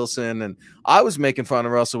Russell Wilson, and I was making fun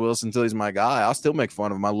of Russell Wilson until he's my guy. I'll still make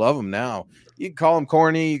fun of him. I love him now. You can call him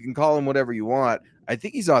corny. You can call him whatever you want. I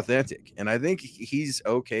think he's authentic, and I think he's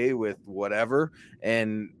okay with whatever.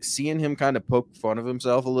 And seeing him kind of poke fun of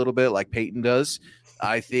himself a little bit like Peyton does,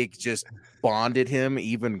 I think just bonded him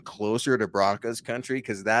even closer to Broncos country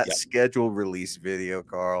because that schedule release video,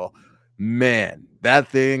 Carl, man, that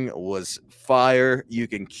thing was fire. You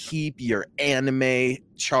can keep your anime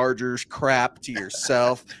Chargers crap to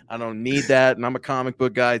yourself. I don't need that. And I'm a comic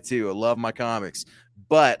book guy too. I love my comics,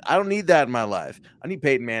 but I don't need that in my life. I need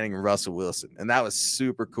Peyton Manning and Russell Wilson. And that was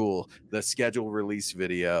super cool. The schedule release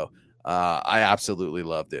video. I absolutely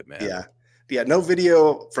loved it, man. Yeah. No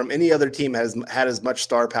video from any other team has had as much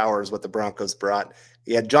star power as what the Broncos brought.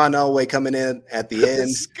 You had John Elway coming in at the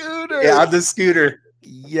end. Scooter. Yeah, on the scooter.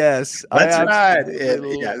 Yes, that's right.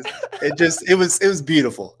 It was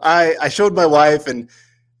beautiful. I showed my wife, and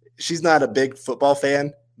she's not a big football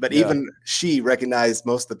fan, but even she recognized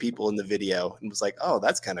most of the people in the video and was like, "Oh,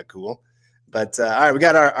 that's kind of cool." But all right, we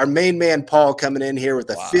got our main man Paul coming in here with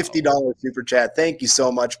a $50 super chat. Thank you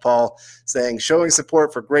so much, Paul, saying showing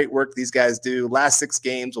support for great work these guys do. Last 6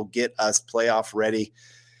 games will get us playoff ready.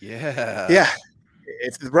 Yeah.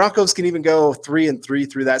 If the Broncos can even go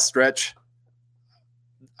 3-3 through that stretch,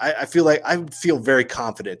 I feel like I would feel very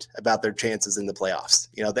confident about their chances in the playoffs.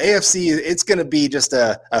 The AFC, it's going to be just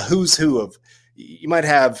a who's who of, you might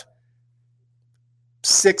have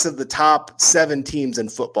 6 of the top 7 teams in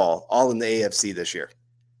football all in the AFC this year.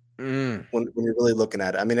 When you're really looking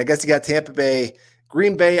at it. I mean, I guess you got Tampa Bay,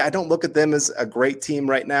 Green Bay. I don't look at them as a great team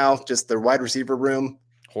right now. Just their wide receiver room.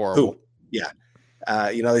 Horrible. Yeah.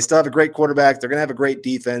 They still have a great quarterback. They're going to have a great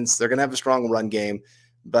defense. They're going to have a strong run game,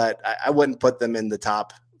 but I wouldn't put them in the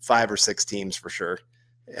top 5 or 6 teams for sure.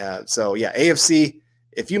 AFC,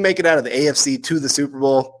 if you make it out of the AFC to the Super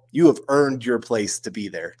Bowl, you have earned your place to be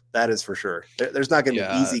there. That is for sure. There's not going to be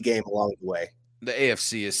an easy game along the way. The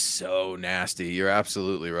AFC is so nasty. You're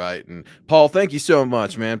absolutely right. And Paul, thank you so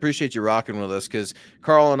much, man. Appreciate you rocking with us because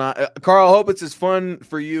Carl, hope it's as fun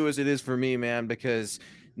for you as it is for me, man, because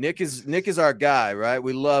Nick is our guy, right?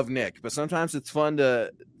 We love Nick, but sometimes it's fun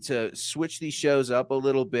to switch these shows up a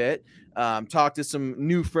little bit, talk to some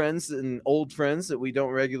new friends and old friends that we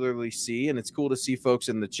don't regularly see. And it's cool to see folks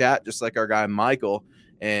in the chat, just like our guy, Michael,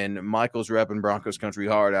 and Michael's repping Broncos country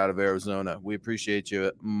hard out of Arizona. We appreciate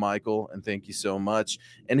you, Michael, and thank you so much.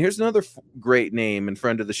 And here's another great name and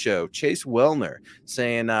friend of the show, Chase Wellner,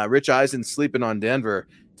 saying Rich Eisen sleeping on Denver.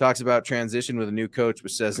 Talks about transition with a new coach,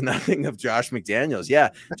 but says nothing of Josh McDaniels. Yeah,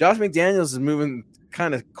 Josh McDaniels is moving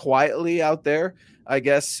kind of quietly out there, I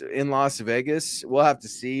guess, in Las Vegas. We'll have to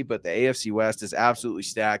see, but the AFC West is absolutely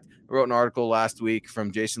stacked. I wrote an article last week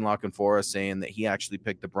from Jason Lockenfora saying that he actually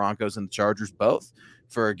picked the Broncos and the Chargers both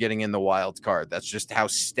for getting in the wild card. That's just how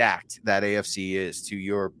stacked that AFC is, to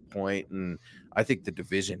your point. And I think the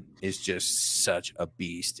division is just such a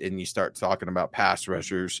beast. And you start talking about pass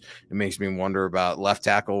rushers, it makes me wonder about left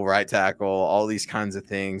tackle, right tackle, all these kinds of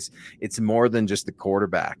things. It's more than just the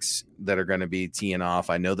quarterbacks that are going to be teeing off.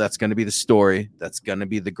 I know that's going to be the story. That's going to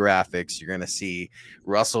be the graphics. You're going to see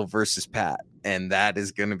Russell versus Pat. and that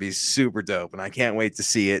is going to be super dope, and I can't wait to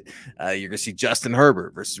see it. You're going to see Justin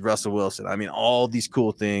Herbert versus Russell Wilson. I mean, all these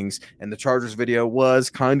cool things, and the Chargers video was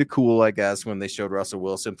kind of cool, I guess, when they showed Russell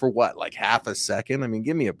Wilson for what, like half a second? I mean,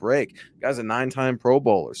 give me a break. The guy's a 9-time Pro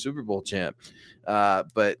Bowler, Super Bowl champ.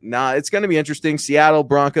 But it's going to be interesting. Seattle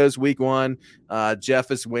Broncos week 1.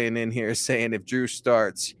 Jeff is weighing in here saying if Drew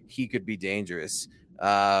starts, he could be dangerous.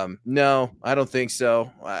 No, I don't think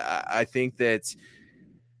so. I think that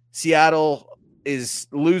Seattle is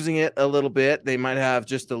losing it a little bit. They might have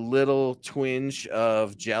just a little twinge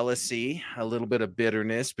of jealousy, a little bit of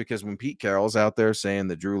bitterness, because when Pete Carroll's out there saying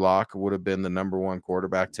that Drew Lock would have been the number 1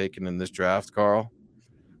 quarterback taken in this draft, Carl,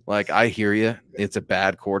 like, I hear you. It's a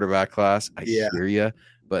bad quarterback class. I hear you.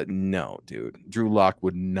 But no, dude, Drew Lock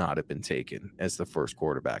would not have been taken as the first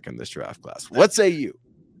quarterback in this draft class. What say you?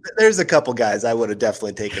 There's a couple guys I would have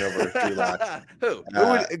definitely taken over Drew Lock. Who?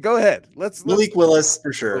 Go ahead. Let's Malik Willis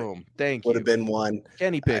for sure. Boom. Thank you. Would have been one.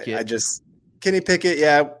 Kenny Pickett. Kenny Pickett.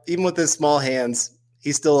 Yeah. Even with his small hands,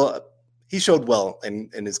 he showed well in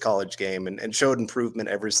his college game and showed improvement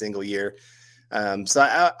every single year. So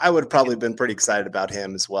I would have probably been pretty excited about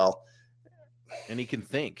him as well. And he can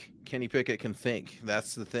think. Kenny Pickett can think.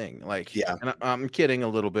 That's the thing. Like, yeah. And I'm kidding a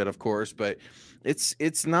little bit, of course, but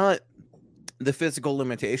it's not the physical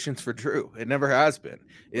limitations for Drew. It never has been.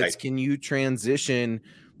 It's right. Can you transition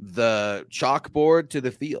the chalkboard to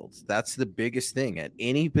the field? That's the biggest thing at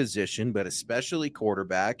any position, but especially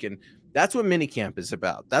quarterback. And that's what minicamp is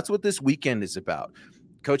about. That's what this weekend is about.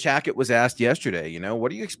 Coach Hackett was asked yesterday,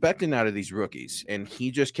 what are you expecting out of these rookies? And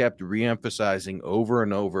he just kept reemphasizing over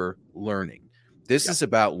and over learning. This is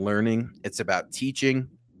about learning. It's about teaching.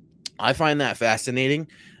 I find that fascinating.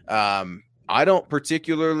 I don't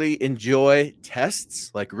particularly enjoy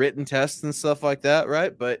tests, like written tests and stuff like that,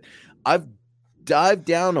 right? But I've dived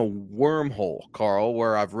down a wormhole, Carl,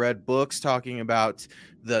 where I've read books talking about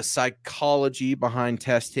the psychology behind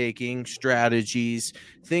test taking, strategies,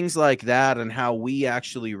 things like that, and how we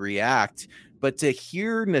actually react. But to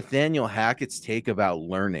hear Nathaniel Hackett's take about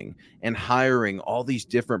learning and hiring all these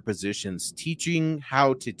different positions, teaching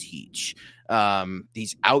how to teach,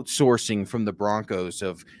 these outsourcing from the Broncos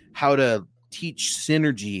of how to teach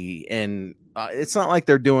synergy, and it's not like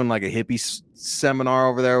they're doing like a hippie seminar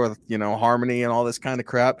over there with harmony and all this kind of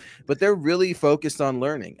crap, but they're really focused on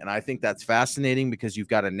learning. And I think that's fascinating because you've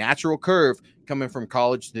got a natural curve coming from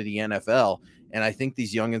college to the NFL, and I think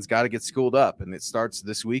these youngins got to get schooled up, and it starts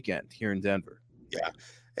this weekend here in Denver. Yeah.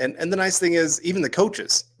 And the nice thing is even the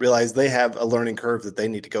coaches realize they have a learning curve that they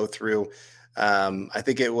need to go through. I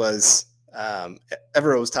think it was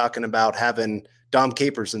Evero was talking about having Dom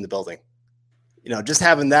Capers in the building. Just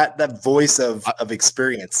having that voice of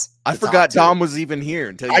experience. I forgot Dom was even here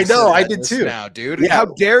until you I know, I did too. Now, dude. Yeah. How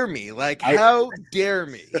dare me? How dare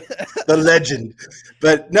me? The legend.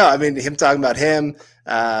 But no, I mean, him talking about him,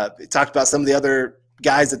 he talked about some of the other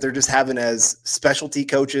guys that they're just having as specialty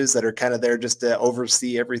coaches that are kind of there just to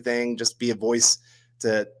oversee everything, just be a voice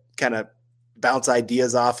to kind of bounce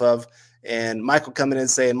ideas off of. And Michael coming in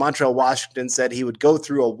saying Montreal Washington said he would go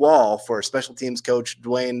through a wall for special teams coach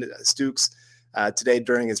Dwayne Stukes today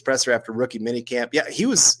during his presser after rookie minicamp. Yeah, he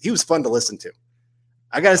was fun to listen to.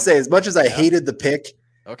 I got to say, as much as I hated the pick,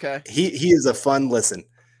 okay, he is a fun listen.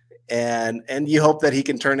 And you hope that he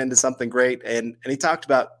can turn into something great. And he talked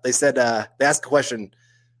about, they said, they asked a question,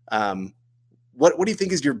 what do you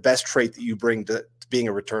think is your best trait that you bring to being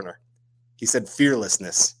a returner? He said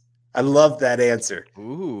fearlessness. I love that answer.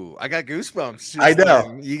 Ooh, I got goosebumps. I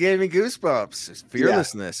know. You gave me goosebumps.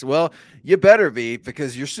 Fearlessness. Yeah. Well, you better be,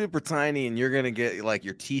 because you're super tiny and you're going to get like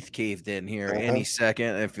your teeth caved in here any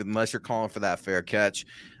second, unless you're calling for that fair catch.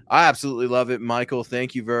 I absolutely love it, Michael.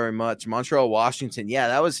 Thank you very much. Montreal, Washington.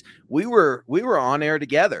 Yeah, we were on air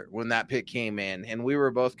together when that pick came in, and we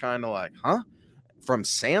were both kind of like, huh? From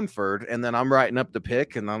Samford. And then I'm writing up the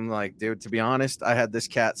pick, and I'm like, dude, to be honest, I had this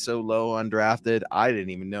cat so low undrafted, I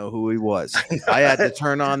didn't even know who he was. I had to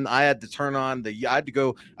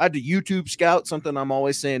YouTube scout, something I'm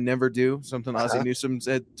always saying never do, something Ozzie Newsome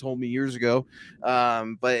told me years ago.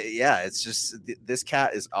 But yeah, it's just, this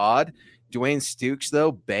cat is odd. Dwayne Stukes,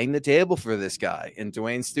 though, banged the table for this guy. And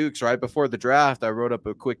Dwayne Stukes, right before the draft, I wrote up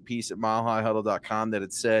a quick piece at milehighhuddle.com that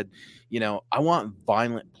had said, I want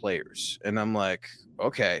violent players. And I'm like,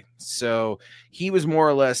 okay. So he was more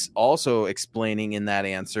or less also explaining in that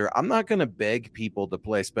answer, I'm not going to beg people to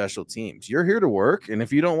play special teams. You're here to work. And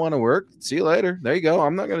if you don't want to work, see you later. There you go.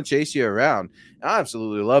 I'm not going to chase you around. I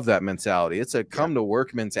absolutely love that mentality. It's a come to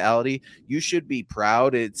work mentality. You should be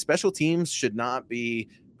proud. Special teams should not be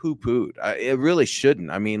poo-pooed. It really shouldn't.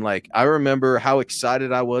 I mean, like, I remember how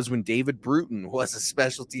excited I was when David Bruton was a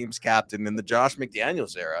special teams captain in the Josh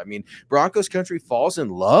McDaniels era. I mean, Broncos country falls in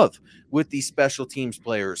love with these special teams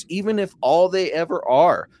players, even if all they ever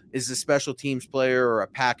are is a special teams player or a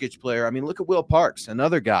package player. I mean, look at Will Parks,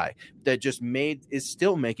 another guy that just is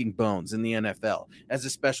still making bones in the NFL as a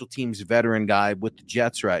special teams veteran guy with the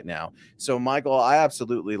Jets right now. So, Michael, I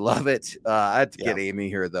absolutely love it. I had to get Amy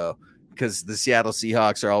here, though, because the Seattle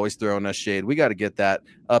Seahawks are always throwing us shade. We got to get that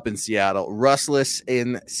up in Seattle. Rustless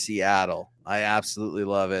in Seattle. I absolutely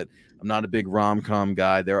love it. I'm not a big rom-com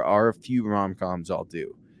guy. There are a few rom-coms I'll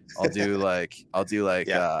do. I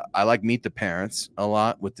like Meet the Parents a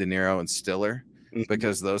lot with De Niro and Stiller,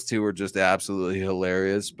 because those two are just absolutely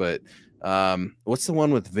hilarious. But what's the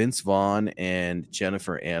one with Vince Vaughn and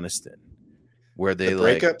Jennifer Aniston where they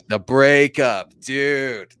the breakup,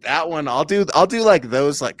 dude? That one I'll do like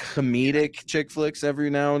those like comedic chick flicks every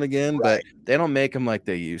now and again, but they don't make them like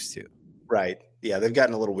they used to. Right. Yeah, they've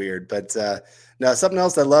gotten a little weird. But now something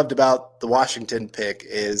else I loved about the Washington pick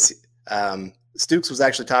is Stooks was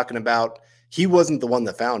actually talking about he wasn't the one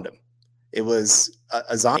that found him. It was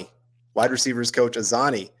Azani, wide receivers coach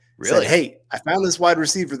Azani. Really? Said, hey, I found this wide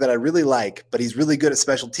receiver that I really like, but he's really good at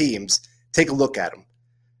special teams. Take a look at him.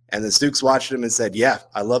 And then Stooks watched him and said, yeah,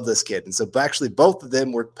 I love this kid. And so actually both of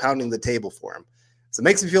them were pounding the table for him. So it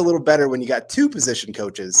makes me feel a little better when you got two position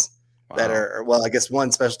coaches that are, well, I guess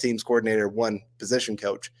one special teams coordinator, one position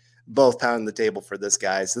coach, both pounding the table for this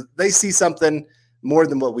guy. So they see something more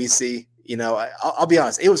than what we see. You know, I'll be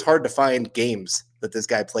honest, it was hard to find games that this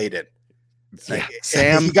guy played in. Like,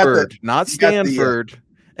 Samford, not Stanford.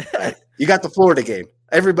 You got the Florida game.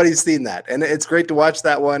 Everybody's seen that. And it's great to watch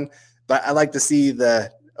that one. But I like to see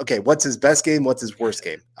what's his best game? What's his worst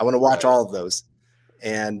game? I want to watch all of those.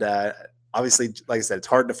 And obviously, like I said, it's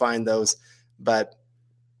hard to find those. But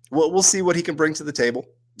we'll see what he can bring to the table.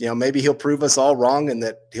 You know, maybe he'll prove us all wrong and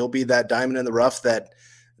that he'll be that diamond in the rough that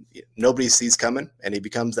nobody sees coming, and he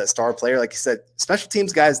becomes that star player. Like you said, special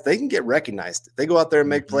teams guys, they can get recognized. They go out there and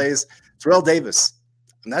make plays. Terrell Davis,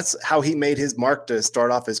 and that's how he made his mark to start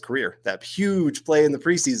off his career. That huge play in the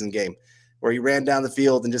preseason game where he ran down the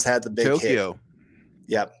field and just had the big hit.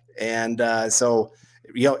 Yep. And so,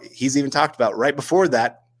 you know, he's even talked about right before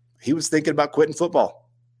that, he was thinking about quitting football.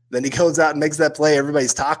 Then he goes out and makes that play.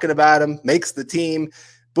 Everybody's talking about him, makes the team,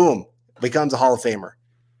 boom, becomes a Hall of Famer.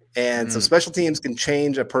 And so special teams can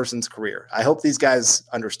change a person's career. I hope these guys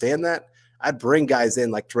understand that. I'd bring guys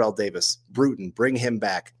in like Terrell Davis, Bruton, bring him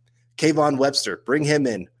back. Kayvon Webster, bring him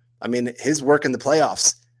in. I mean, his work in the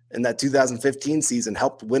playoffs in that 2015 season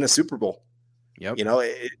helped win a Super Bowl. Yep. You know,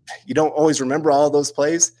 you don't always remember all of those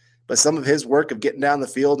plays, but some of his work of getting down the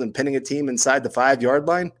field and pinning a team inside the 5-yard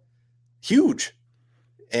line, huge.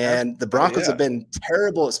 And the Broncos have been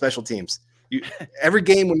terrible at special teams. Every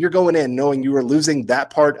game when you're going in knowing you are losing that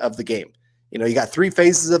part of the game, you know, you got 3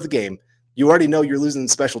 phases of the game. You already know you're losing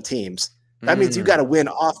special teams. That means you got to win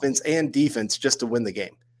offense and defense just to win the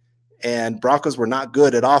game. And Broncos were not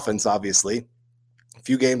good at offense, obviously. A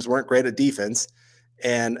few games weren't great at defense.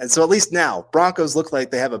 And so at least now Broncos look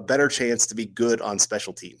like they have a better chance to be good on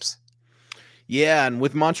special teams. Yeah, and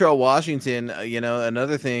with Montreal Washington, you know,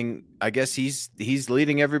 another thing, I guess he's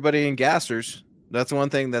leading everybody in gassers. That's one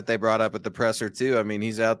thing that they brought up at the presser too. I mean,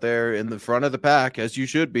 he's out there in the front of the pack, as you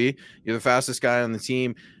should be. You're the fastest guy on the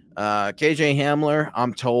team. KJ Hamler,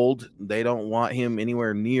 I'm told they don't want him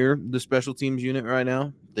anywhere near the special teams unit right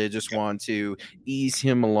now. They just want to ease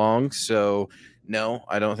him along. So no,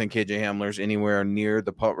 I don't think KJ Hamler's anywhere near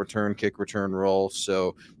the punt return, kick return role.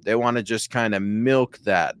 So they want to just kind of milk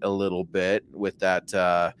that a little bit with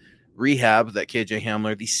that rehab that KJ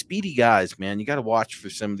Hamler. These speedy guys, man, you got to watch for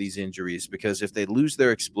some of these injuries, because if they lose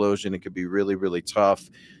their explosion, it could be really, really tough.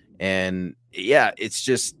 And yeah, it's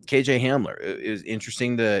just KJ Hamler. It was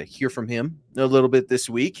interesting to hear from him a little bit this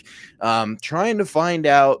week. Trying to find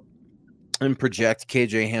out and project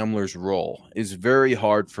KJ Hamler's role is very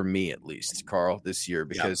hard for me, at least, Carl, this year,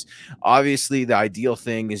 because obviously the ideal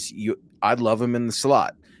thing is I'd love him in the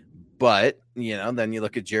slot. But, you know, then you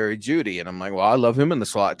look at Jeudy, and I'm like, well, I love him in the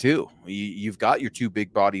slot too. You've got your 2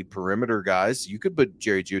 big-bodied perimeter guys. You could put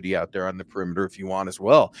Jeudy out there on the perimeter if you want as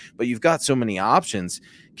well. But you've got so many options.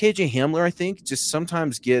 KJ Hamler, I think, just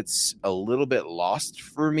sometimes gets a little bit lost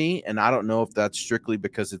for me, and I don't know if that's strictly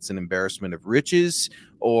because it's an embarrassment of riches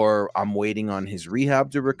or I'm waiting on his rehab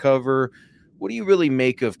to recover. What do you really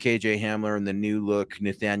make of KJ Hamler and the new look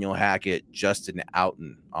Nathaniel Hackett, Justin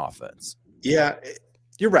Outen offense? Yeah,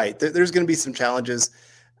 you're right. There's going to be some challenges.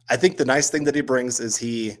 I think the nice thing that he brings is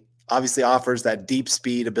he obviously offers that deep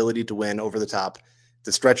speed ability to win over the top,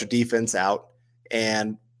 to stretch a defense out.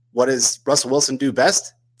 And what does Russell Wilson do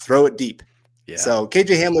best? Throw it deep. Yeah. So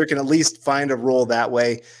KJ Hamler can at least find a role that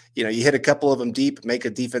way. You hit a couple of them deep, make a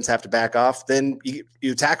defense have to back off. Then you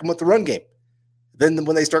attack them with the run game. Then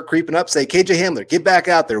when they start creeping up, say, KJ Hamler, get back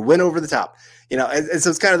out there, win over the top. And so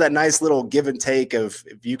it's kind of that nice little give and take of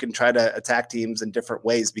if you can try to attack teams in different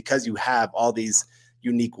ways because you have all these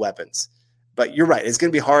unique weapons. But you're right. It's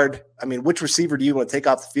going to be hard. I mean, which receiver do you want to take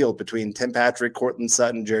off the field between Tim Patrick, Cortland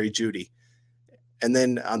Sutton, Jerry Jeudy? And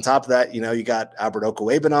then on top of that, you got Albert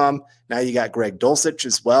Okwuegbunam. Now you got Greg Dulcich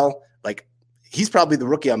as well. Like, he's probably the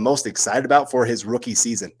rookie I'm most excited about for his rookie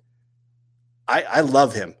season. I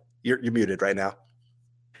love him. You're muted right now.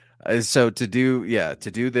 So to do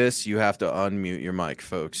this, you have to unmute your mic,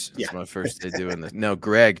 folks. That's my first day doing this. No,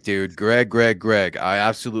 Greg, dude. Greg. I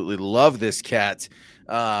absolutely love this cat.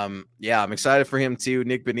 I'm excited for him too.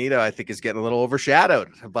 Nick Bonito, I think, is getting a little overshadowed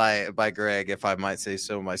by Greg, if I might say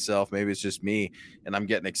so myself. Maybe it's just me and I'm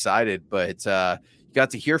getting excited, but got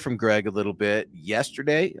to hear from Greg a little bit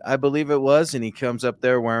yesterday, I believe it was, and he comes up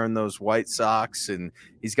there wearing those white socks and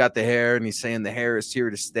he's got the hair and he's saying the hair is here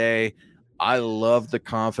to stay. I love the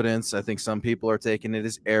confidence. I think some people are taking it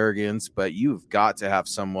as arrogance, but you've got to have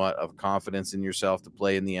somewhat of confidence in yourself to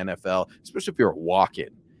play in the NFL, especially if you're a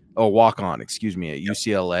walk-on, at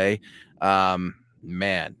UCLA.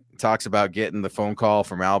 Man, talks about getting the phone call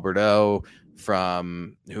from Albert O,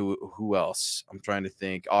 from who else? I'm trying to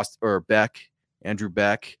think. Andrew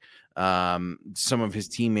Beck, some of his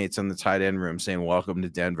teammates on the tight end room saying, welcome to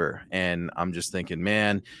Denver. And I'm just thinking,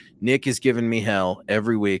 man, Nick is giving me hell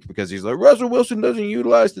every week because he's like, Russell Wilson doesn't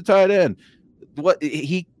utilize the tight end. What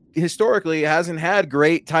he historically hasn't had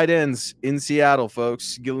great tight ends in Seattle,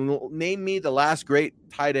 folks. Name me the last great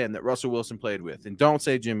tight end that Russell Wilson played with. And don't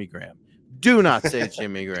say Jimmy Graham. Do not say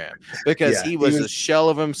Jimmy Graham because he was a shell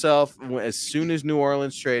of himself as soon as New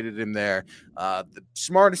Orleans traded him there. The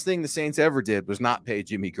smartest thing the Saints ever did was not pay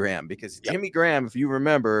Jimmy Graham because Jimmy Graham, if you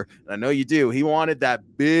remember, and I know you do, he wanted that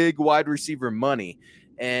big wide receiver money.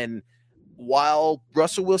 And while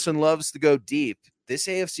Russell Wilson loves to go deep, this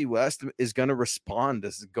AFC West is going to respond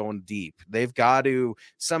as going deep. They've got to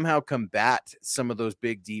somehow combat some of those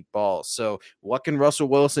big, deep balls. So what can Russell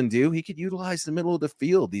Wilson do? He could utilize the middle of the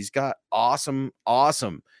field. He's got awesome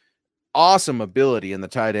ability in the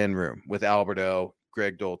tight end room with Alberto,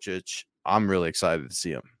 Greg Dulcich. I'm really excited to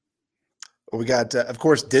see him. We got, of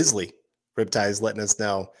course, Disley. Riptide is letting us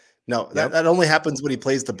know. No, that only happens when he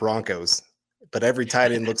plays the Broncos. But every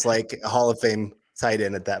tight end looks like a Hall of Fame tight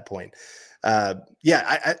end at that point.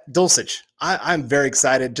 Dulcich, I'm very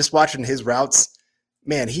excited just watching his routes.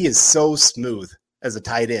 Man, he is so smooth as a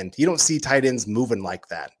tight end. You don't see tight ends moving like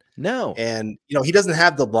that. No. And, he doesn't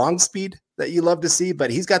have the long speed that you love to see, but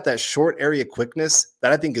he's got that short area quickness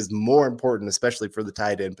that I think is more important, especially for the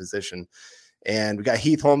tight end position. And we got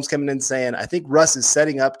Heath Holmes coming in saying, I think Russ is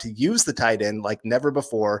setting up to use the tight end like never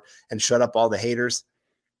before and shut up all the haters.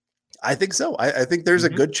 I think so. I think there's a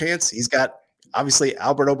good chance. He's got, obviously,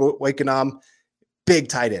 Albert Okwuegbunam, big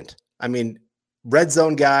tight end. I mean, red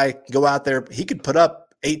zone guy, go out there. He could put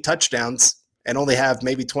up 8 touchdowns and only have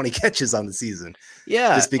maybe 20 catches on the season.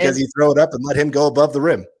 Yeah. Just because you throw it up and let him go above the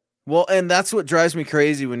rim. Well, and that's what drives me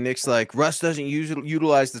crazy when Nick's like, Russ doesn't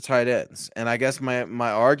utilize the tight ends. And I guess my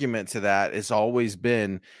argument to that has always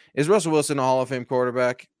been, is Russell Wilson a Hall of Fame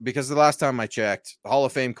quarterback? Because the last time I checked, Hall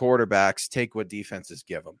of Fame quarterbacks take what defenses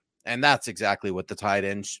give them. And that's exactly what the tight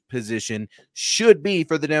end position should be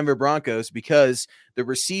for the Denver Broncos, because the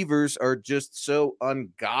receivers are just so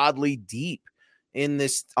ungodly deep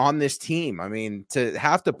on this team. I mean, to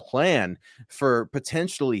have to plan for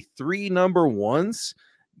potentially 3 number ones,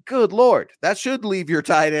 good Lord, that should leave your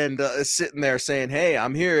tight end sitting there saying, hey,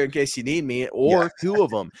 I'm here in case you need me, or 2 of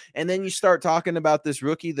them. And then you start talking about this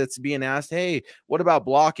rookie that's being asked, hey, what about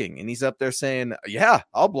blocking? And he's up there saying, yeah,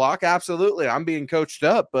 I'll block. Absolutely. I'm being coached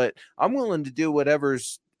up, but I'm willing to do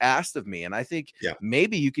whatever's asked of me. And I think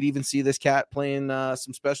maybe you could even see this cat playing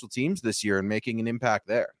some special teams this year and making an impact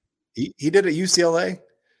there. He did at UCLA.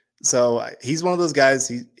 So he's one of those guys.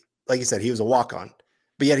 He, like you said, he was a walk-on.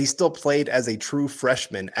 But yet he still played as a true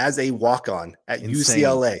freshman, as a walk-on at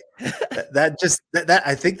UCLA. that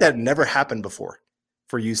I think that never happened before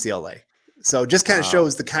for UCLA. So just kind of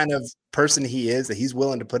shows the kind of person he is, that he's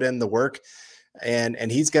willing to put in the work, and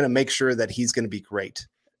he's going to make sure that he's going to be great.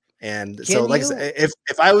 And I said,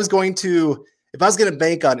 if I was going to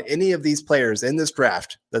bank on any of these players in this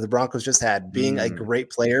draft that the Broncos just had being a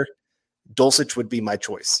great player, Dulcich would be my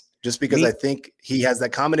choice, just because I think he has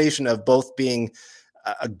that combination of both being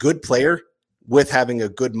a good player with having a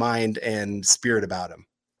good mind and spirit about him.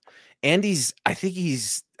 And I think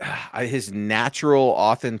he's his natural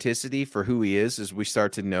authenticity for who he is as we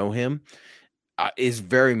start to know him is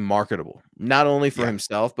very marketable, not only for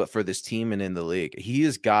himself, but for this team and in the league. He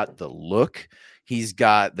has got the look, he's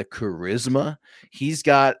got the charisma, he's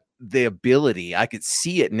got the ability. I could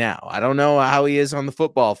see it now. I don't know how he is on the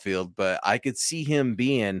football field, but I could see him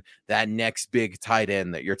being that next big tight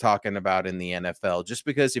end that you're talking about in the NFL. Just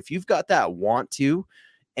because if you've got that want to,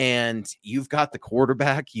 and you've got the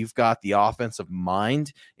quarterback, you've got the offensive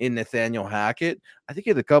mind in Nathaniel Hackett, I think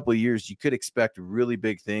in a couple of years you could expect really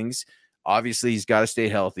big things. Obviously, he's got to stay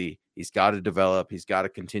healthy. He's got to develop. He's got to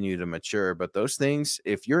continue to mature. But those things,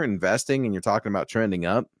 if you're investing and you're talking about trending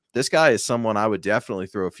up, this guy is someone I would definitely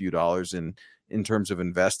throw a few dollars in terms of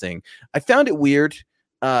investing. I found it weird,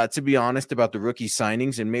 to be honest, about the rookie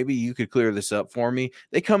signings, and maybe you could clear this up for me.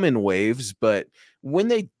 They come in waves, but when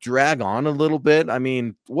they drag on a little bit, I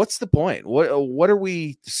mean, what's the point? What are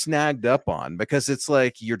we snagged up on? Because it's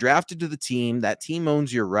like you're drafted to the team, that team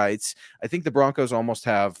owns your rights. I think the Broncos almost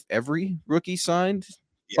have every rookie signed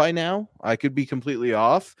by now. I could be completely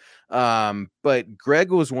off. But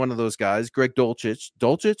Greg was one of those guys. Greg Dulcich.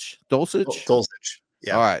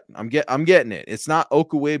 Yeah. All right. I'm getting it. It's not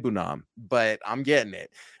Okuwebunam, but I'm getting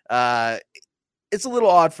it. It's a little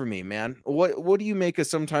odd for me, man. What do you make of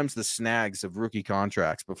sometimes the snags of rookie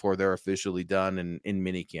contracts before they're officially done in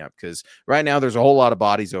minicamp? Because right now there's a whole lot of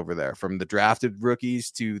bodies over there, from the drafted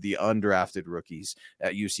rookies to the undrafted rookies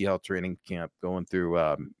at UC Health Training Camp going through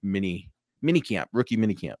rookie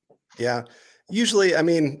minicamp. Yeah. Usually, I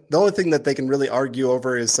mean, the only thing that they can really argue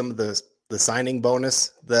over is some of the signing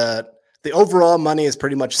bonus. The overall money is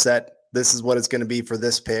pretty much set. This is what it's going to be for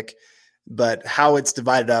this pick. But how it's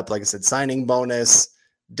divided up, like I said, signing bonus,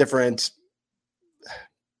 different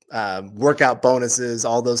workout bonuses,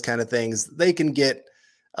 all those kind of things, they can get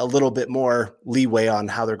a little bit more leeway on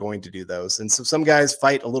how they're going to do those. And so some guys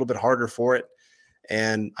fight a little bit harder for it.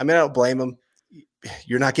 And I mean, I don't blame them.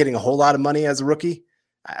 You're not getting a whole lot of money as a rookie.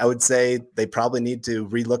 I would say they probably need to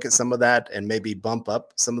relook at some of that and maybe bump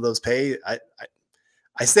up some of those pay.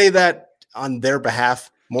 I say that on their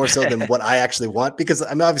behalf more so than what I actually want, because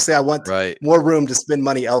I mean, obviously I want more room to spend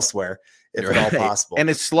money elsewhere if at all possible. And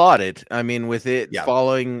it's slotted. I mean, with it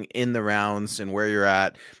following in the rounds and where you're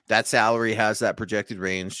at, that salary has that projected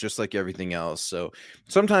range, just like everything else. So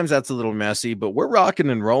sometimes that's a little messy, but we're rocking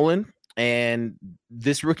and rolling. And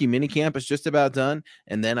this rookie minicamp is just about done.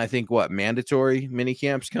 And then I think mandatory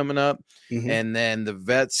minicamps coming up. Mm-hmm. And then the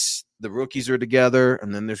vets, the rookies are together,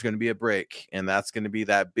 and then there's going to be a break. And that's going to be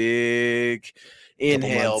that big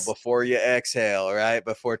inhale before you exhale, right?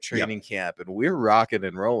 Before training camp. And we're rocking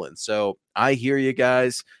and rolling. So I hear you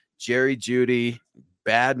guys. Jerry Jeudy,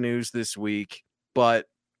 bad news this week, but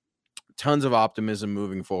tons of optimism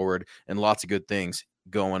moving forward and lots of good things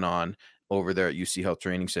going on over there at UC Health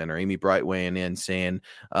Training Center. Amy Bright weighing in saying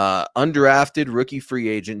undrafted rookie free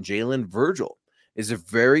agent Jalen Virgil is a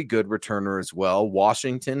very good returner as well.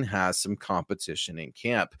 Washington has some competition in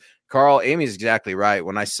camp. Carl, Amy's exactly right.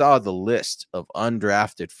 When I saw the list of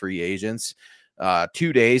undrafted free agents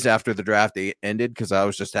 2 days after the draft ended, because I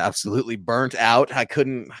was just absolutely burnt out. I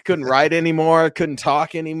couldn't write anymore. Couldn't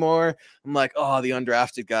talk anymore. I'm like, oh, the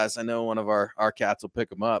undrafted guys. I know one of our cats will pick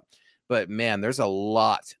them up. But, man, there's a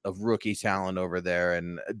lot of rookie talent over there.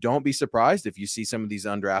 And don't be surprised if you see some of these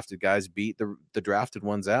undrafted guys beat the drafted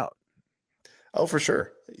ones out. Oh, for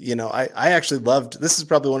sure. You know, I actually loved – this is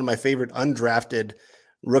probably one of my favorite undrafted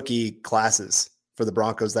rookie classes for the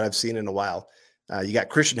Broncos that I've seen in a while. You got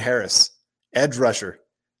Christian Harris, edge rusher.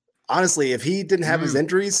 Honestly, if he didn't have his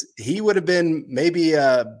injuries, he would have been maybe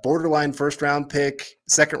a borderline first-round pick,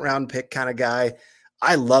 second-round pick kind of guy.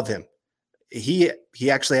 I love him. He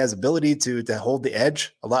actually has ability to hold the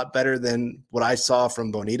edge a lot better than what I saw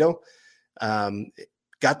from Bonito.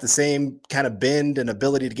 Got the same kind of bend and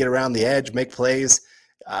ability to get around the edge, make plays.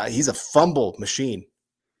 He's a fumble machine.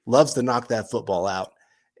 Loves to knock that football out.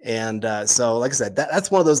 And so, like I said,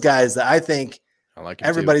 that's one of those guys that I think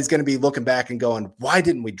everybody's going to be looking back and going, why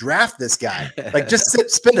didn't we draft this guy? Like, just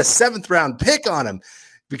spend a 7th round pick on him,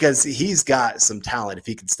 because he's got some talent if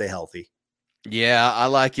he can stay healthy. Yeah, I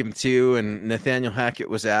like him too. And Nathaniel Hackett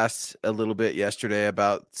was asked a little bit yesterday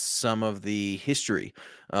about some of the history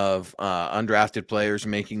of undrafted players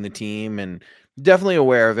making the team, and definitely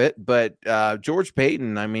aware of it. But George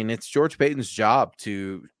Paton, I mean, it's George Paton's job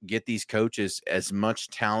to get these coaches as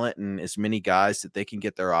much talent and as many guys that they can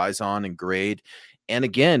get their eyes on and grade. And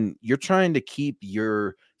again, you're trying to keep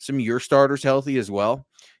some of your starters healthy as well.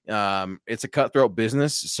 It's a cutthroat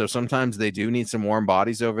business, so sometimes they do need some warm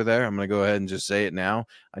bodies over there. I'm going to go ahead and just say it now.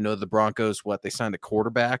 I know the Broncos, they signed a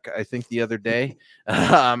quarterback, I think, the other day.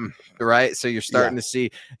 Right. So you're starting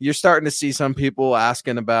to see some people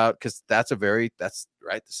asking about, because that's right, the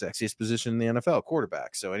sexiest position in the NFL,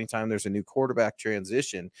 quarterback. So anytime there's a new quarterback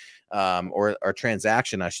transition, or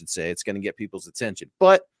transaction, I should say, it's going to get people's attention.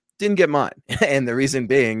 But didn't get mine. And the reason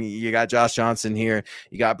being, you got Josh Johnson here,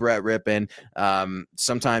 you got Brett Rippon.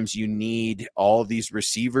 Sometimes you need all of these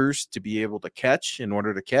receivers to be able to catch. In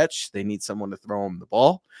order to catch, they need someone to throw them the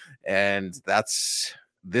ball. And that's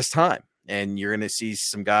this time. And you're going to see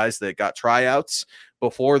some guys that got tryouts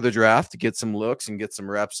before the draft to get some looks and get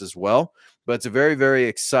some reps as well. But it's a very, very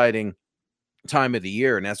exciting time of the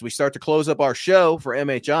year. And as we start to close up our show for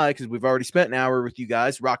MHI, because we've already spent an hour with you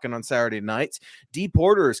guys rocking on Saturday nights, D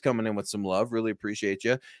Porter is coming in with some love. Really appreciate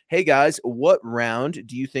you. Hey guys, what round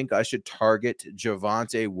do you think I should target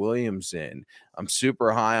Javonte Williams in? I'm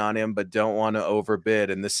super high on him, but don't want to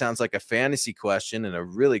overbid. And this sounds like a fantasy question and a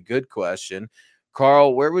really good question.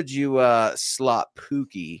 Carl, where would you slot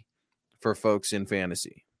Pookie for folks in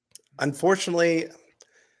fantasy? Unfortunately,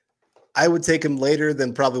 I would take him later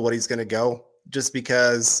than probably what he's going to go, just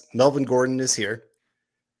because Melvin Gordon is here.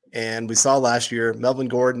 And we saw last year, Melvin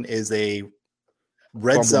Gordon is a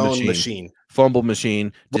red zone machine. Fumble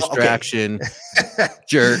machine, distraction,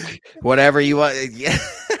 jerk, whatever you want. Yeah.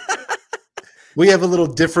 We have a little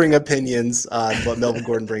differing opinions on what Melvin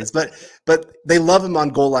Gordon brings, but they love him on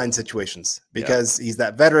goal line situations because he's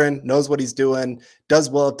that veteran, knows what he's doing, does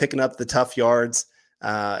well at picking up the tough yards.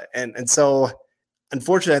 And so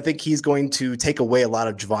unfortunately, I think he's going to take away a lot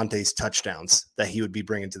of Javonte's touchdowns that he would be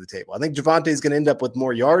bringing to the table. I think Javonte is going to end up with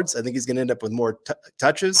more yards. I think he's going to end up with more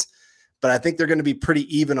touches, but I think they're going to be pretty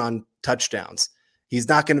even on touchdowns. He's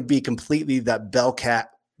not going to be completely that bell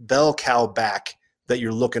cow back that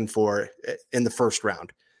you're looking for in the first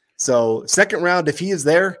round. So second round, if he is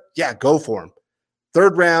there, go for him.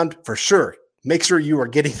 Third round, for sure. Make sure you are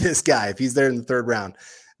getting this guy if he's there in the third round.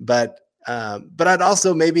 But I'd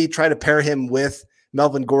also maybe try to pair him with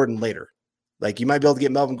Melvin Gordon later. Like, you might be able to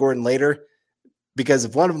get Melvin Gordon later, because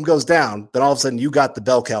if one of them goes down, then all of a sudden you got the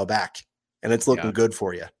bell cow back and it's looking good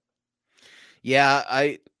for you. Yeah.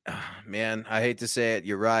 I hate to say it.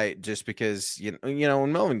 You're right. Just because, you know,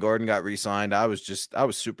 when Melvin Gordon got re-signed, I was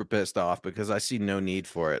super pissed off because I see no need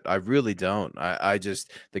for it. I really don't.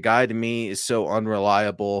 The guy to me is so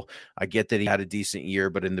unreliable. I get that he had a decent year,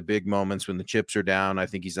 but in the big moments when the chips are down, I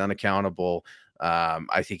think he's unaccountable.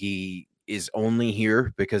 I think he is only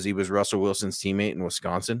here because he was Russell Wilson's teammate in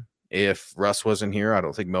Wisconsin. If Russ wasn't here, I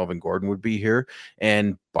don't think Melvin Gordon would be here.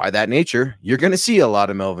 And by that nature, you're going to see a lot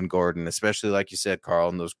of Melvin Gordon, especially like you said, Carl,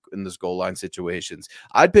 in those goal line situations.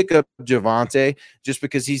 I'd pick up Javonte just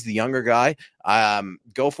because he's the younger guy.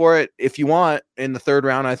 Go for it if you want in the third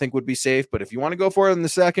round. I think would be safe. But if you want to go for it in the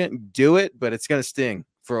second, do it. But it's going to sting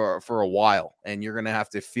for a while, and you're going to have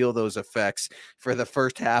to feel those effects for the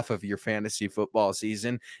first half of your fantasy football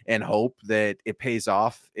season and hope that it pays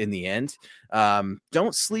off in the end.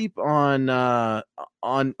 Don't sleep on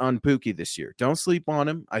Pookie this year. Don't sleep on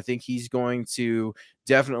him. I think he's going to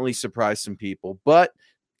definitely surprise some people. But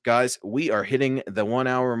guys, we are hitting the 1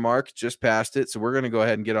 hour mark, just past it. So we're going to go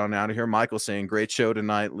ahead and get on out of here. Michael saying, great show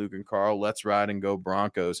tonight, Luke and Carl. Let's ride and go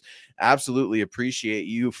Broncos. Absolutely appreciate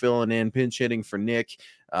you filling in, pinch hitting for Nick.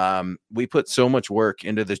 We put so much work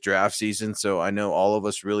into this draft season. So I know all of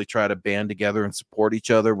us really try to band together and support each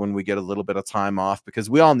other when we get a little bit of time off, because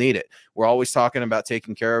we all need it. We're always talking about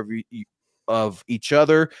taking care of each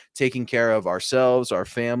other, taking care of ourselves, our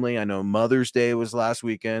family. I know Mother's Day was last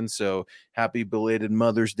weekend, so happy belated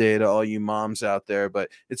Mother's Day to all you moms out there. But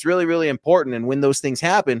it's really, really important. And when those things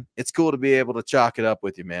happen, it's cool to be able to chalk it up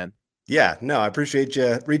with you, man. Yeah, no, I appreciate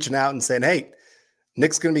you reaching out and saying, hey,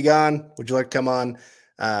 Nick's going to be gone. Would you like to come on?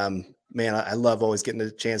 Man, I love always getting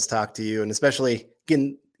a chance to talk to you, and especially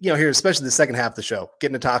getting, here, especially the second half of the show,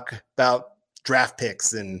 getting to talk about draft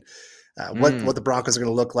picks and what the Broncos are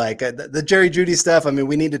going to look like. The Jerry Jeudy stuff, I mean,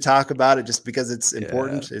 we need to talk about it just because it's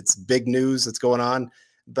important. Yeah. It's big news that's going on.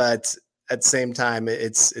 But at the same time,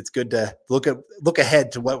 it's good to look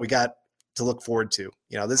ahead to what we got to look forward to.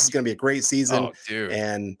 This is going to be a great season.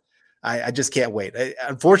 And I just can't wait.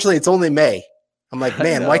 Unfortunately, it's only May. I'm like,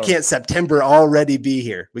 man, why can't September already be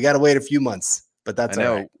here? We got to wait a few months. But that's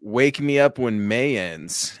all right. Wake me up when May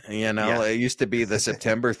ends. It used to be the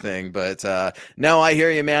September thing, but no, I hear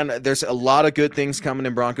you, man. There's a lot of good things coming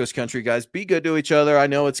in Broncos country, guys. Be good to each other. I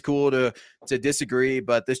know it's cool to disagree,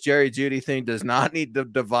 but this Jerry Jeudy thing does not need to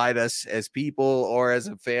divide us as people or as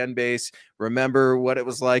a fan base. Remember what it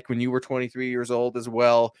was like when you were 23 years old as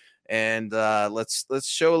well. And let's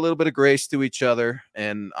show a little bit of grace to each other.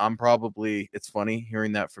 And it's funny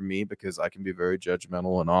hearing that from me because I can be very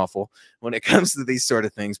judgmental and awful when it comes to these sort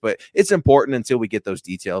of things. But it's important until we get those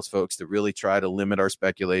details, folks, to really try to limit our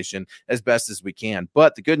speculation as best as we can.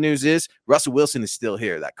 But the good news is Russell Wilson is still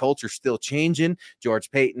here. That culture's still changing. George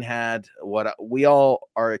Payton had what we all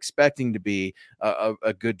are expecting to be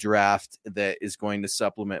a good draft that is going to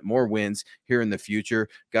supplement more wins here in the future.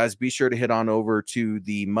 Guys, be sure to head on over to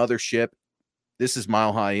the mothership. This is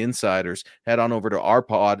Mile High Insiders. Head on over to our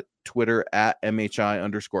pod, Twitter at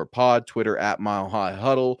MHI_pod, Twitter at Mile High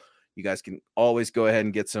Huddle. You guys can always go ahead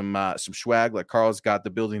and get some swag. Like Carl's got the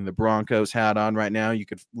Building the Broncos hat on right now. You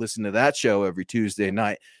could listen to that show every Tuesday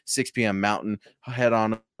night, 6 p.m. Mountain. Head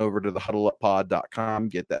on over to the huddleuppod.com.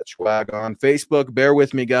 Get that swag on. Facebook, bear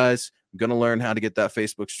with me, guys. I'm going to learn how to get that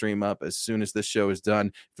Facebook stream up as soon as this show is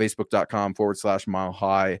done. Facebook.com/Mile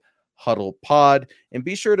High Huddle Pod. And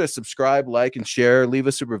be sure to subscribe, like, and share. Leave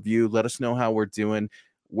us a review. Let us know how we're doing.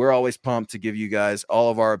 We're always pumped to give you guys all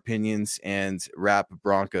of our opinions and wrap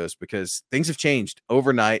Broncos because things have changed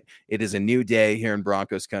overnight. It is a new day here in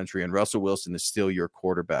Broncos country, and Russell Wilson is still your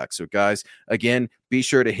quarterback. So, guys, again, be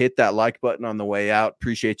sure to hit that like button on the way out.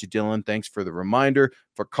 Appreciate you, Dylan. Thanks for the reminder.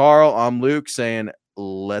 For Carl, I'm Luke saying,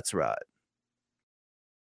 let's ride.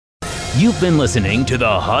 You've been listening to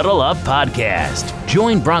the Huddle Up Podcast.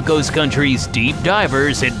 Join Broncos Country's deep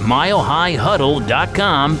divers at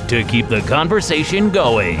milehighhuddle.com to keep the conversation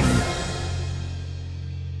going.